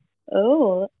 And,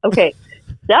 okay.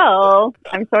 So,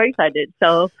 I'm so excited.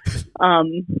 So,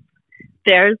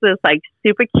 there's this like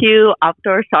super cute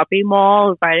outdoor shopping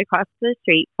mall right across the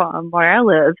street from where I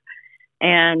live.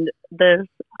 And this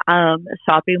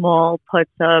shopping mall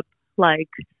puts up like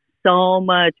so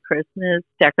much Christmas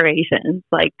decorations.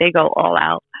 Like they go all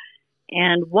out.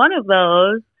 And one of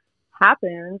those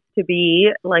happens to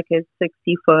be like a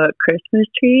 60-foot Christmas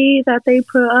tree that they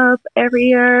put up every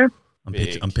year. I'm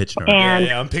pitching her. And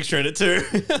Yeah, I'm picturing it too.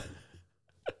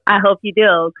 I hope you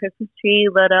do. Christmas tree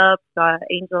lit up, got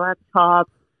angel at the top,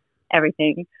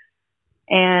 everything.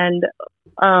 And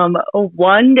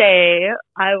one day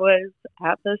I was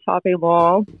at the shopping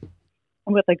mall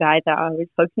with a guy that I was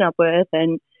hooking up with,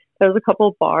 and there was a couple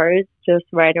of bars just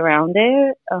right around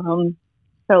it.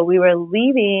 So we were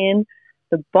leaving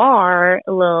the bar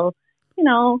a little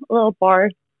bar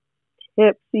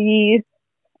tipsy,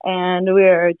 and we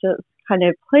were just kind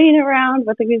of playing around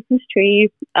with the Christmas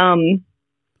tree.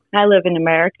 I live in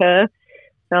America.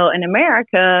 So in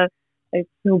America, it's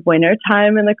the winter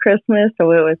time in the Christmas,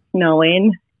 so it was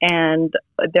snowing, and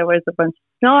there was a bunch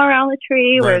of snow around the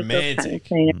tree. We were just kind of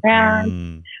playing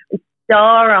around. So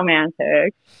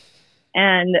romantic.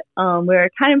 And we were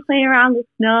kind of playing around the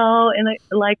snow and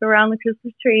like around the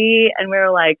Christmas tree, and we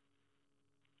were like,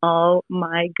 oh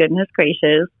my goodness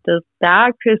gracious, does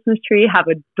that Christmas tree have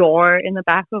a door in the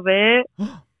back of it?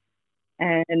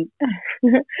 And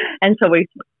so we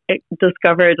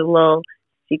discovered a little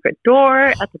secret door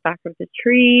at the back of the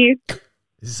tree.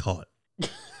 This is hot.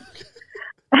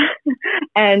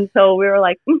 And so we were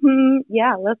like,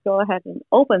 yeah, let's go ahead and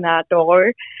open that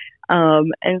door.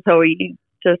 And so we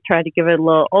just tried to give it a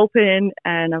little open,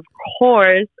 and of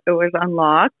course it was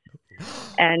unlocked.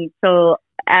 And so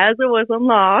as it was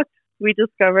unlocked, we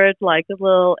discovered like a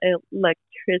little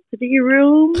electricity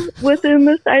room within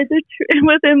the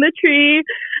tree.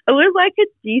 It was like a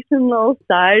decent little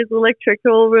size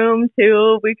electrical room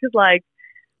too. We could like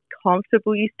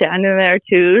comfortably stand in there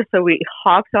too. So we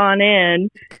hopped on in,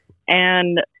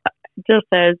 and just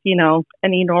as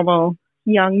any normal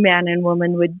young man and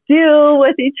woman would do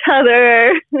with each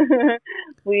other,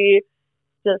 we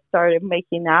just started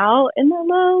making out in the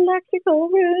little electrical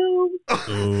room.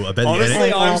 Ooh, I bet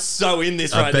Honestly, I'm so in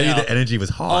this right now. I bet you the energy was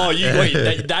hot. Oh,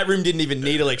 wait, that room didn't even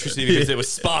need electricity because there were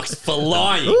sparks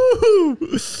flying.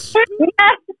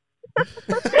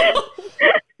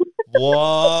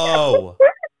 Whoa.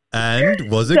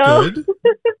 And was it good?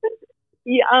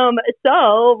 Yeah,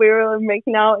 so we were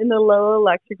making out in the little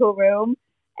electrical room,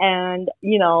 and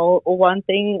one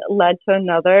thing led to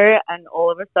another, and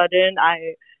all of a sudden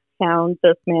I found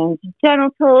this man's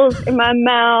genitals in my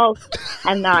mouth,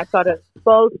 and that got us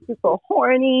both super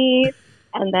horny.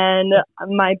 And then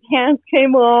my pants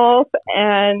came off,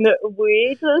 and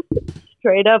we just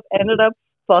straight up ended up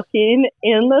fucking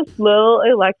in this little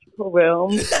electrical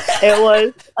room. It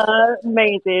was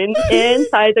amazing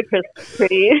inside the Christmas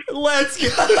tree. Let's go.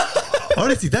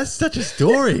 Honestly, that's such a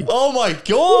story. Oh my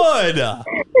God.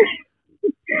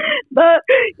 But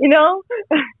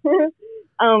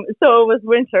so it was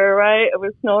winter, right? It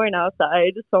was snowing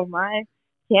outside, so my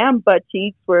damn butt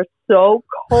cheeks were so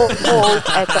cold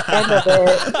at the end of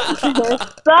it.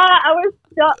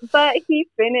 But he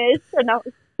finished, and I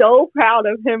was so proud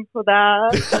of him for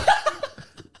that.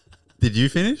 Did you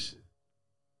finish?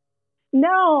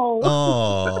 No.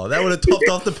 Oh, that would have topped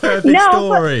off the perfect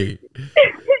story. Do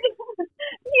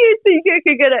you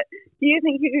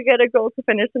think you could get a girl to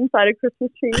finish inside a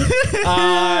Christmas tree?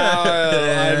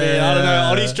 I mean, I don't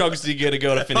know. Audie struggles to get a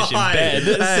girl to finish in bed.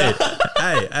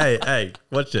 Hey,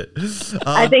 watch it.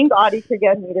 I think Audie could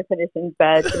get me to finish in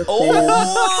bed. Whoa!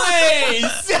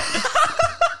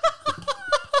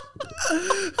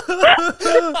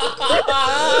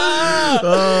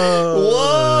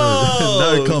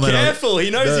 No comment. Careful, he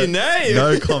knows your name.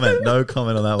 No comment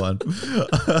on that one.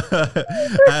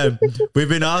 We've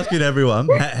been asking everyone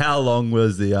how long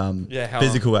was the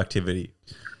physical activity?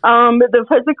 The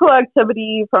physical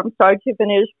activity from start to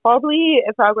finish, probably,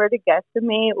 if I were to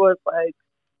guesstimate, was like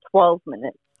 12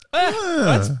 minutes.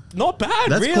 That's not bad.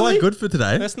 That's really quite good for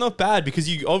today. That's not bad because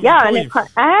you. And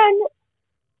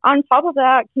on top of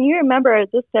that, can you remember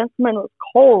this gentleman was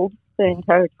cold the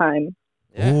entire time?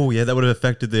 Yeah. Oh, yeah, that would have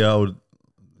affected the old.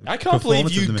 I can't believe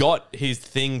you got his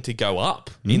thing to go up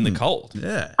in the cold.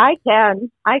 Yeah. I can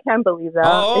believe that.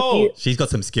 Oh, she's got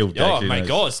some skill. Oh my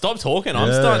God! Stop talking.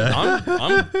 I'm starting.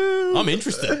 I'm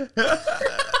interested.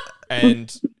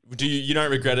 And you don't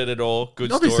regret it at all?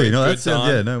 Good Obviously, story. no. Good That's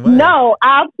time. no way. No,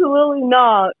 absolutely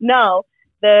not. No.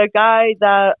 The guy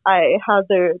that I had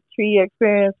the tree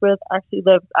experience with actually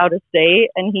lives out of state,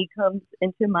 and he comes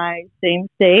into my same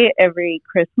state every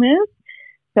Christmas.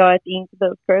 So I think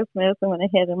this Christmas, I'm going to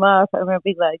hit him up. I'm going to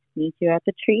be like, meet you at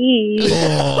the tree.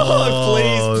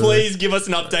 Oh, please give us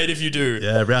an update if you do.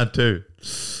 Yeah, round 2.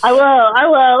 I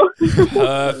will.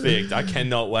 Perfect. I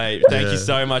cannot wait. Thank you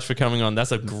so much for coming on.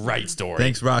 That's a great story.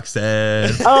 Thanks,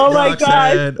 Roxanne. Oh my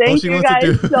gosh. Thank you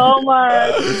guys so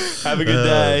much. Have a good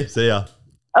day. See ya.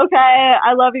 Okay.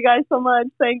 I love you guys so much.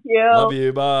 Thank you. Love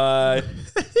you. Bye.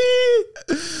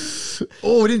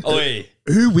 Oh, we didn't. Oi.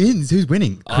 Who wins? Who's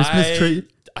winning? Christmas tree?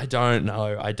 I don't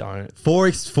know. I don't. For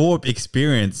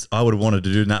experience, I would have wanted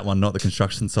to do that one, not the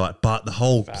construction site, but the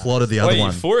whole plot of the other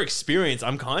one. For experience,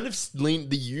 I'm kind of leaning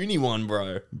the uni one,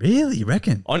 bro. Really? You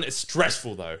reckon? It's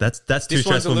stressful though. That's too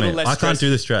stressful for me. I can't do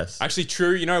the stress. Actually,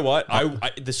 true. You know what?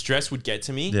 The stress would get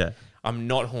to me. Yeah. I'm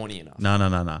not horny enough. No.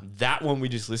 That one we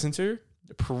just listened to,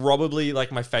 probably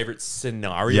like my favorite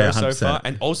scenario so far.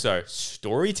 And also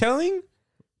storytelling,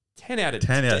 10 out of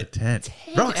 10. 10 out of 10.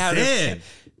 10 out of 10.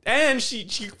 And she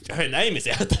her name is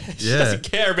out there. She Yeah. doesn't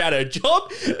care about her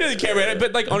job. She doesn't care about it.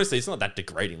 But like honestly, it's not that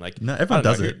degrading. Like No, everyone I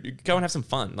don't does know, it. Go and have some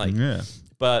fun. Like Yeah.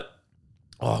 But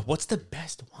what's the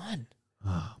best one?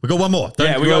 We got one more. We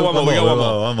got one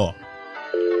more. One more.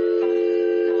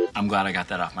 I'm glad I got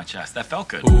that off my chest. That felt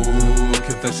good. Ooh,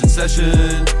 confession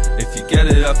session. If you get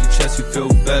it off your chest, you feel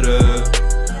better.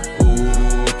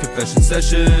 Ooh, confession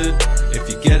session. If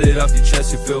you get it off your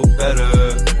chest, you feel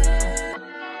better.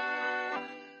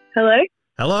 Hello?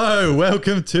 Hello,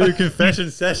 welcome to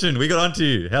Confession Session. We got onto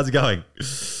you. How's it going?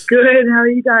 Good. How are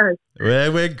you guys?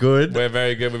 We're good. We're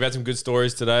very good. We've had some good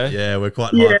stories today. Yeah, we're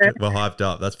quite Yeah. hyped. We're hyped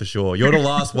up, that's for sure. You're the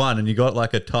last one, and you got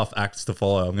like a tough act to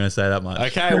follow. I'm going to say that much.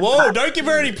 Okay, whoa, don't give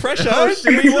her any pressure. Oh,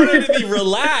 shit. We want her to be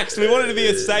relaxed. We want her to be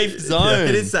a safe zone. Yeah,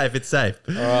 it is safe. It's safe.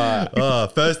 All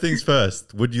right. First things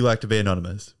first. Would you like to be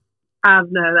anonymous? No,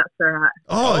 that's all right.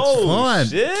 Oh, it's fine.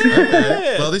 Shit.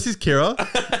 Okay. Well, this is Kira.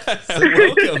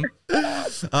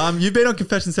 Welcome. You've been on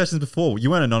Confession Sessions before.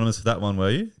 You weren't anonymous for that one, were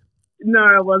you? No,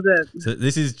 I wasn't. So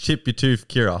this is Chip Your Tooth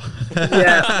Kira.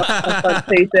 Yeah,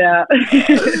 peace out.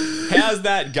 How's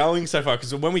that going so far?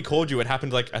 Because when we called you, it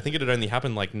happened I think it had only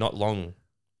happened not long.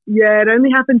 Yeah, it only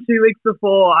happened 2 weeks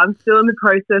before. I'm still in the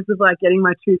process of getting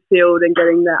my tooth filled and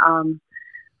getting the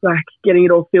getting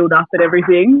it all filled up and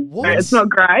everything. What? It's not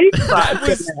great, but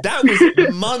That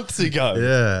was months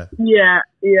ago. Yeah.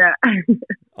 yeah.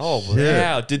 Oh wow!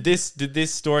 Yeah. Did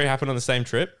this story happen on the same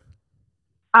trip?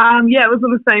 Yeah, it was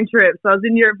on the same trip. So I was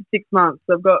in Europe for 6 months.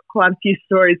 So I've got quite a few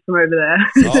stories from over there.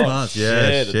 6 months,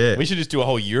 yeah, shit. We should just do a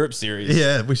whole Europe series.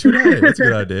 Yeah, we should. Hey, that's a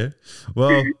good idea.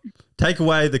 Well, take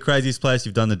away the craziest place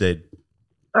you've done the deed.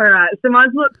 All right. So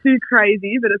mine's not too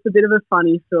crazy, but it's a bit of a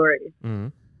funny story. Mm-hmm.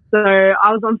 So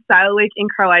I was on Sail Week in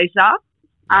Croatia,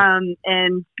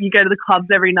 and you go to the clubs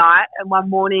every night. And one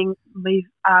morning,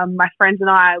 my friends and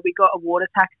I, we got a water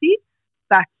taxi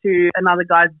back to another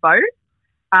guy's boat.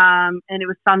 And it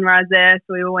was sunrise there,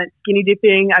 so we all went skinny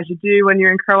dipping, as you do when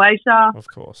you're in Croatia. Of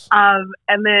course.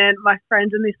 And then my friend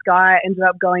and this guy ended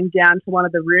up going down to one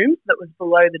of the rooms that was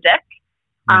below the deck.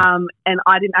 And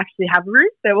I didn't actually have a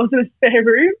room. There wasn't a spare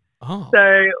room. Oh.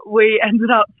 So we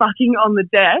ended up fucking on the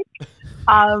deck.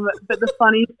 But the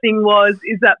funniest thing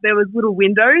is that there was little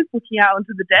windows looking out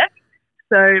onto the deck.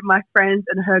 So my friend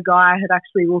and her guy had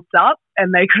actually looked up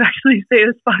and they could actually see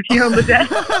us fucking on the deck.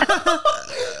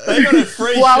 They got a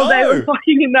free while show. they were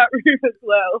fucking in that room as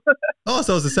well. Oh,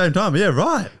 so it was the same time. Yeah,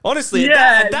 right. Honestly,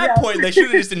 Yeah, at that point, they should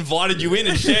have just invited you in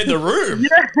and shared the room.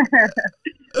 Yeah.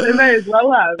 They may as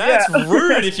well have. That's yeah.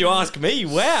 rude if you ask me.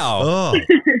 Wow. Oh,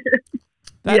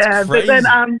 That's crazy. But then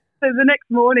so the next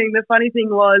morning, the funny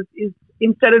thing is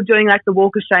instead of doing the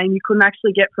walk of shame, you couldn't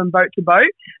actually get from boat to boat.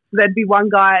 So there'd be one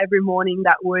guy every morning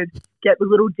that would get the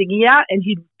little dinghy out and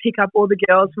he'd pick up all the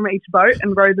girls from each boat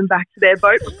and row them back to their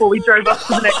boat before we drove off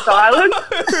to the next island.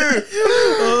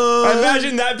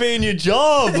 Imagine that being your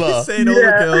job. seeing all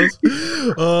the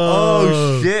girls.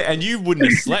 Oh, shit. And you wouldn't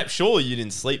have slept. Surely you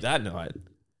didn't sleep that night.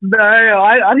 No,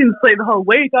 I didn't sleep the whole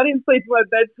week. I didn't sleep in my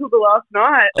bed till the last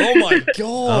night. Oh, my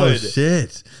God. Oh,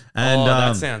 shit. And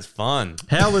that sounds fun.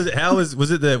 How was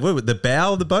it the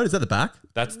bow of the boat? Is that the back?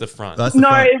 That's the front. That's the No,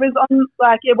 front. it was on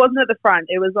it wasn't at the front.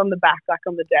 It was on the back,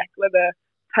 on the deck where the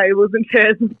tables and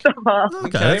chairs and stuff are.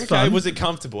 Okay, that's fun. Was it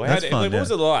comfortable? That's fun, what was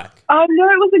it like? Oh no,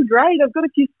 it wasn't great. I've got a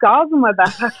few scars on my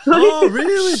back actually. Oh,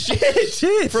 really?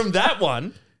 Shit. From that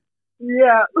one?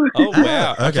 Yeah. Oh,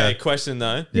 wow. Okay. Okay, question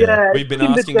though. Yeah. We've been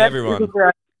in the asking depths everyone. isn't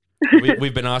great.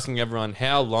 We've been asking everyone,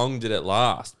 how long did it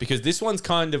last? Because this one's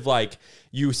kind of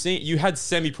you had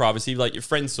semi-privacy, your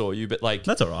friends saw you, but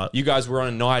That's all right. you guys were on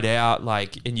a night out,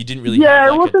 and you didn't really Yeah,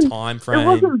 have it a wasn't- time frame. It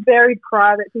wasn't very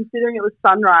private considering it was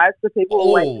sunrise, so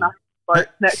people were waking up in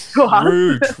boats next to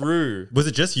us. True. Was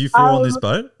it just you four on this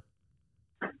boat?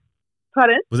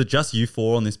 Pardon? Was it just you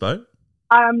four on this boat?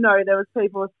 No, there was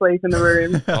people asleep in the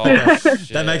room. Oh,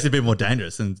 shit. That makes it a bit more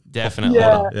dangerous and Definitely.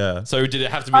 Yeah. yeah. So did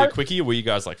it have to be a quickie, or were you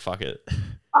guys fuck it?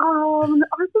 I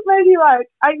think maybe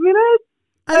 8 minutes.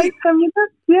 8-10 minutes,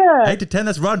 yeah. 8 to 10.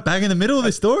 That's right bang in the middle of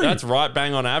this story. That's right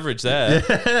bang on average there.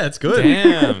 Yeah, that's good.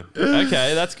 Damn.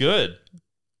 Okay, that's good.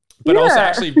 But also Yeah.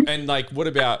 actually, and what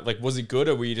about, was it good,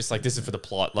 or were you just this is for the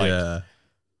plot? Yeah.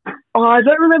 Oh, I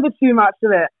don't remember too much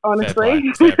of it, Fair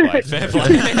honestly. play. Fair play.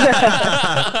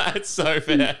 It's so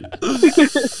fair.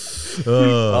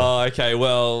 Oh, okay.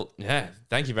 Well, yeah.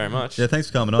 Thank you very much. Yeah, thanks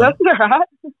for coming on. That's all right.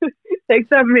 Thanks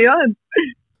for having me on.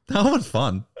 That was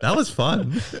fun. That was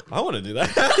fun. I want to do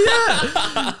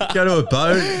that. Go to a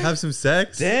boat, have some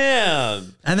sex.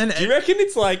 Damn. And then Do you reckon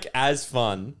it's as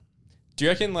fun? Do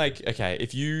you reckon okay,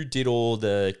 if you did all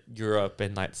the Europe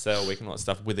and Sail Week and all that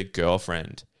stuff with a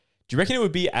girlfriend, do you reckon it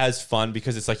would be as fun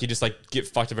because it's you just get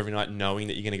fucked up every night knowing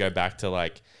that you're going to go back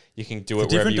to you can do it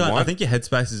wherever you want? I think your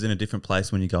headspace is in a different place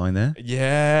when you're going there.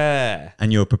 Yeah.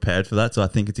 And you're prepared for that, so I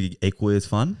think it's equally as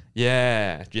fun.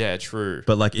 Yeah. Yeah, true.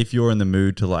 But if you're in the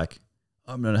mood to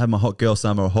I'm gonna have my hot girl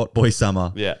summer or hot boy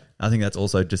summer, Yeah. I think that's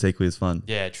also just equally as fun.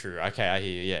 Yeah, true. Okay, I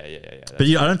hear you. Yeah. But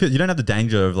you don't have the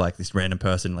danger of this random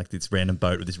person, this random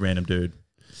boat with this random dude.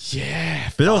 Yeah.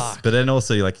 But then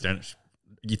also you don't.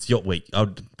 It's your week.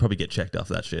 I'd probably get checked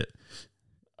after that shit.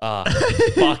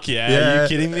 Fuck yeah. Yeah. Are you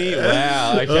kidding me?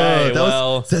 Wow.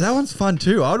 Okay. So that one's fun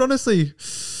too. I would honestly,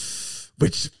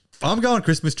 I'm going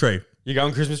Christmas tree. You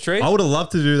going Christmas tree? I would have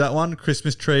loved to do that one,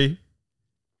 Christmas tree.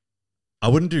 I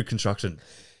wouldn't do construction.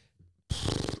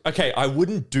 Okay, I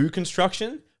wouldn't do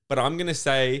construction, but I'm going to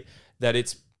say that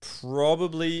it's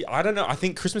probably, I don't know, I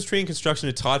think Christmas tree and construction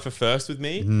are tied for first with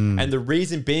me. And the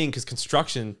reason being because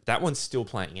construction, that one's still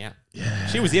playing out. Yeah.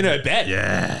 She was in her bed.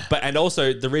 Yeah. And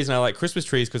also the reason I like Christmas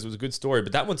trees because it was a good story,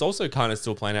 but that one's also kind of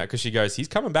still playing out because she goes, he's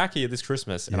coming back here this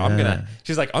Christmas. And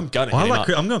she's like, I'm going to hit him up.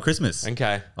 I'm going Christmas.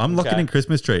 Okay. I'm locking in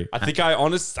Christmas tree. I think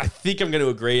I'm going to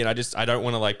agree. And I don't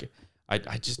want to I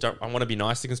want to be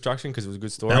nice to construction because it was a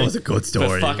good story. That was a good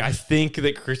story. But fuck, I think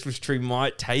that Christmas tree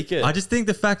might take it. I just think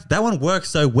the fact that one works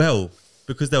so well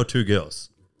because there were two girls.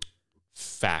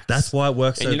 Facts. That's why it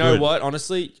works so good. And good. you know what?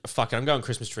 Honestly, fuck it. I'm going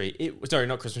Christmas tree. Sorry,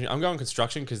 not Christmas tree. I'm going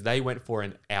construction because they went for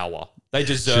an hour. They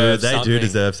deserve something. They do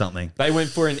deserve something. They went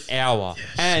for an hour.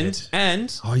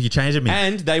 And oh, you changed me.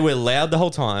 And they were loud the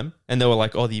whole time. And they were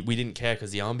like, we didn't care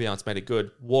because the ambiance made it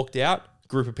good. Walked out,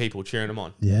 group of people cheering them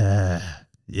on. Yeah.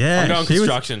 Yeah. I'm going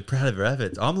construction. Proud of her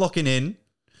efforts. I'm locking in.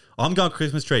 I'm going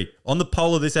Christmas tree. On the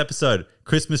poll of this episode,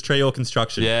 Christmas tree or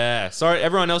construction. Yeah. Sorry,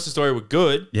 everyone else's story were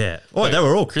good. Yeah. Oh, they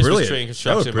were all Christmas brilliant. tree and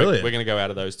construction. They were brilliant. We're going to go out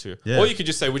of those two. Yeah. Or you could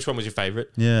just say which one was your favorite.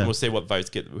 Yeah. And we'll see what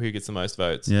votes who gets the most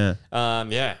votes. Yeah.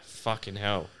 Yeah. Fucking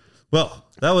hell. Well,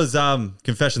 that was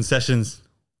Confession Sessions.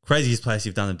 Craziest place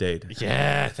you've done indeed.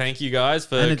 Yeah. Thank you guys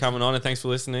for coming on and thanks for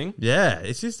listening. Yeah.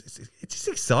 It's just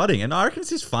exciting. And I reckon it's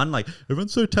just fun. Like,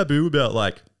 everyone's so taboo about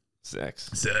like sex.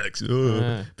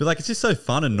 Yeah. But like, it's just so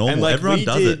fun and normal. And everyone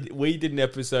does it. We did an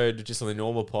episode just on the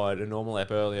normal pod, a normal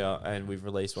app earlier, and we've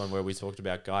released one where we talked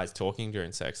about guys talking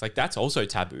during sex. Like, that's also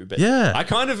taboo. But yeah. I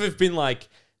kind of have been like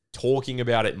talking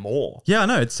about it more. Yeah, I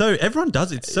know. It's so, everyone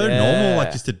does it. It's so normal,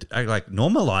 like just to like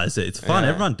normalize it. It's fun.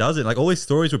 Everyone does it. Like, all these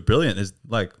stories were brilliant. It's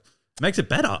like, makes it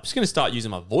better. I'm just going to start using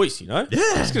my voice, you know?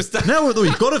 Yeah. Just gonna start. Now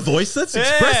we've got a voice. Let's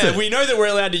express it. We know that we're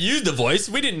allowed to use the voice.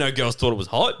 We didn't know girls thought it was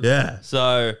hot. Yeah.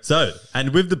 So,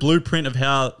 and with the blueprint of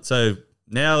how,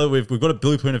 now that we've got a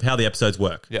blueprint of how the episodes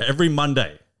work. Yeah. Every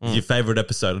Monday is your favorite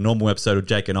episode, a normal episode of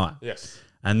Jake and I. Yes.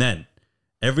 And then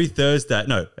every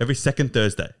second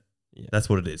Thursday. Yeah. That's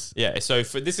what it is. Yeah. So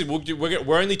for this is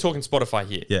we're only talking Spotify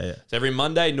here. Yeah. So every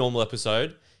Monday, normal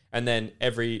episode. And then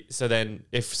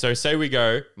say we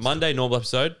go Monday, normal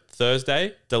episode,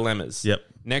 Thursday, dilemmas. Yep.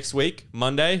 Next week,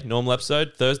 Monday, normal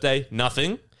episode, Thursday,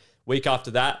 nothing. Week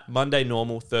after that, Monday,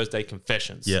 normal, Thursday,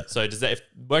 confessions. Yeah. So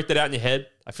work that out in your head?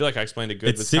 I feel like I explained it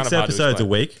good. It's 6 episodes a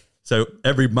week. So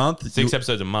every month. 6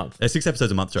 episodes a month. 6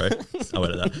 episodes a month, sorry. I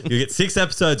went at that. You get 6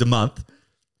 episodes a month.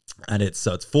 And it's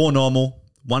 4 normal,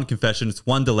 1 confessions,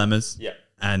 1 dilemmas. Yeah.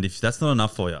 And if that's not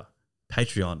enough for you,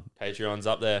 Patreon's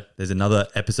up there. There's another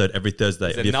episode every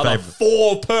Thursday. There's another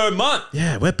 4 per month.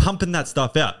 Yeah, we're pumping that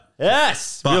stuff out.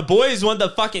 Yes. But your boys want the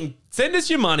fucking send us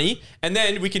your money and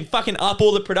then we can fucking up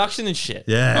all the production and shit.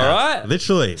 Yeah. All right?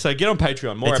 Literally. So get on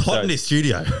Patreon. More it's episodes. hot in this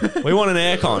studio. We want an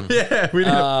aircon. Yeah, we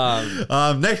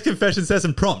do. Next confession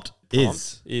session prompt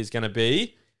is going to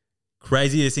be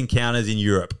craziest encounters in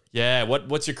Europe. Yeah,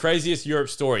 what's your craziest Europe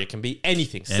story? It can be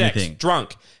anything. Sex,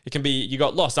 drunk. It can be you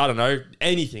got lost. I don't know.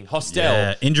 Anything. Hostel.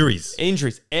 Yeah, injuries.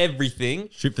 Everything.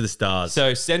 Shoot for the stars.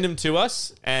 So send them to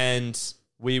us and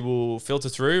we will filter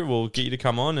through. We'll get you to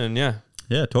come on and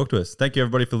Yeah, talk to us. Thank you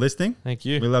everybody for listening. Thank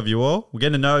you. We love you all. We're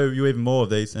getting to know you even more of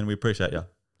these and we appreciate you.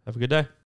 Have a good day.